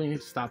does it really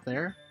need to stop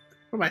there?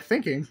 What am I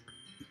thinking?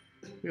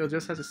 We'll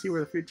just have to see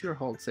where the future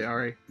holds,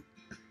 Sayori.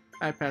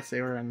 I pat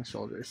Sayori on the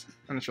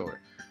shoulder.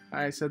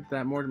 I said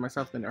that more to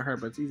myself than to her,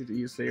 but it's easy to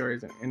use Sayori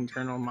as an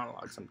internal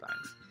monologue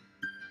sometimes.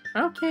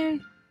 Okay.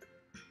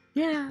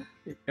 Yeah.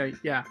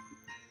 Yeah.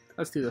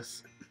 Let's do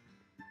this.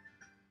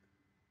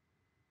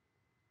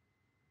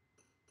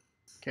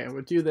 Okay,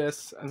 we'll do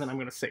this, and then I'm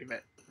gonna save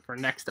it for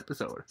next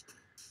episode.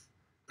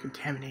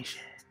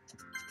 Contamination.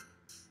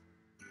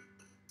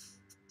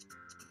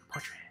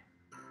 Portrait.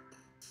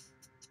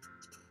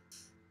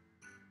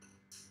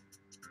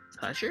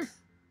 Pleasure?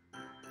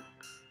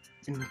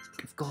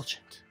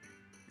 Indulgent.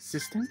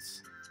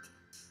 Existence.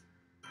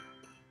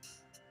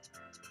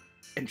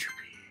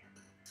 Entropy.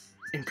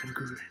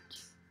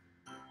 Incongruent.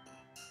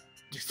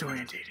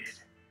 Disorientated.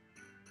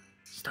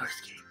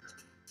 Starscape.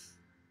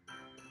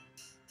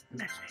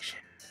 Imagination.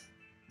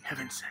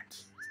 Heaven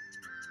sent.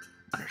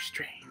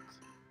 Unrestrained.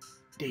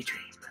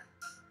 Daydream.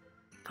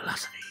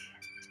 Philosophy.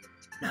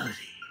 Melody.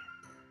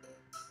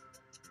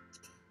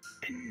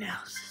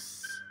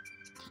 Analysis.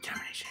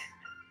 Determination.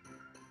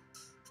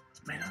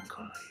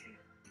 Melancholy.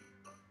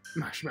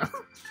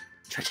 Marshmallow.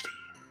 Tragedy.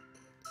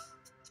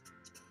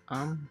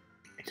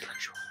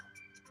 Intellectual.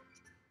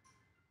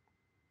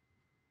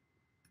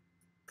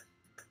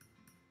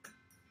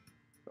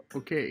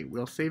 Okay,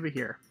 we'll save it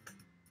here.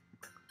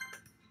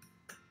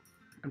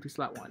 Empty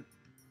slot 1.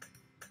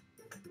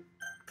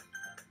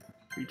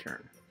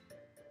 Return.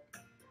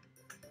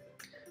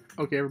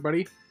 Okay,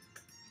 everybody.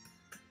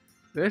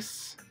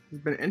 this has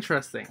been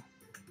interesting.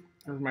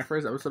 This is my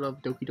first episode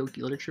of Doki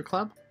Doki Literature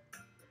Club.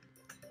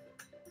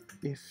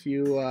 If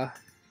you,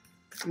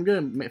 I'm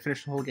gonna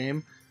finish the whole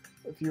game.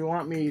 If you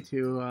want me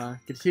to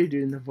continue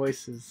doing the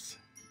voices,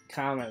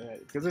 comment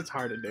it, because it's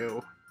hard to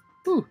do.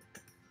 Whew.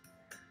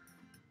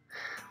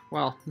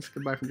 Well, this is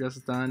goodbye from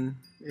Just Done,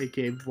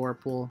 aka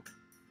Vorpal.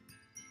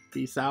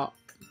 Peace out.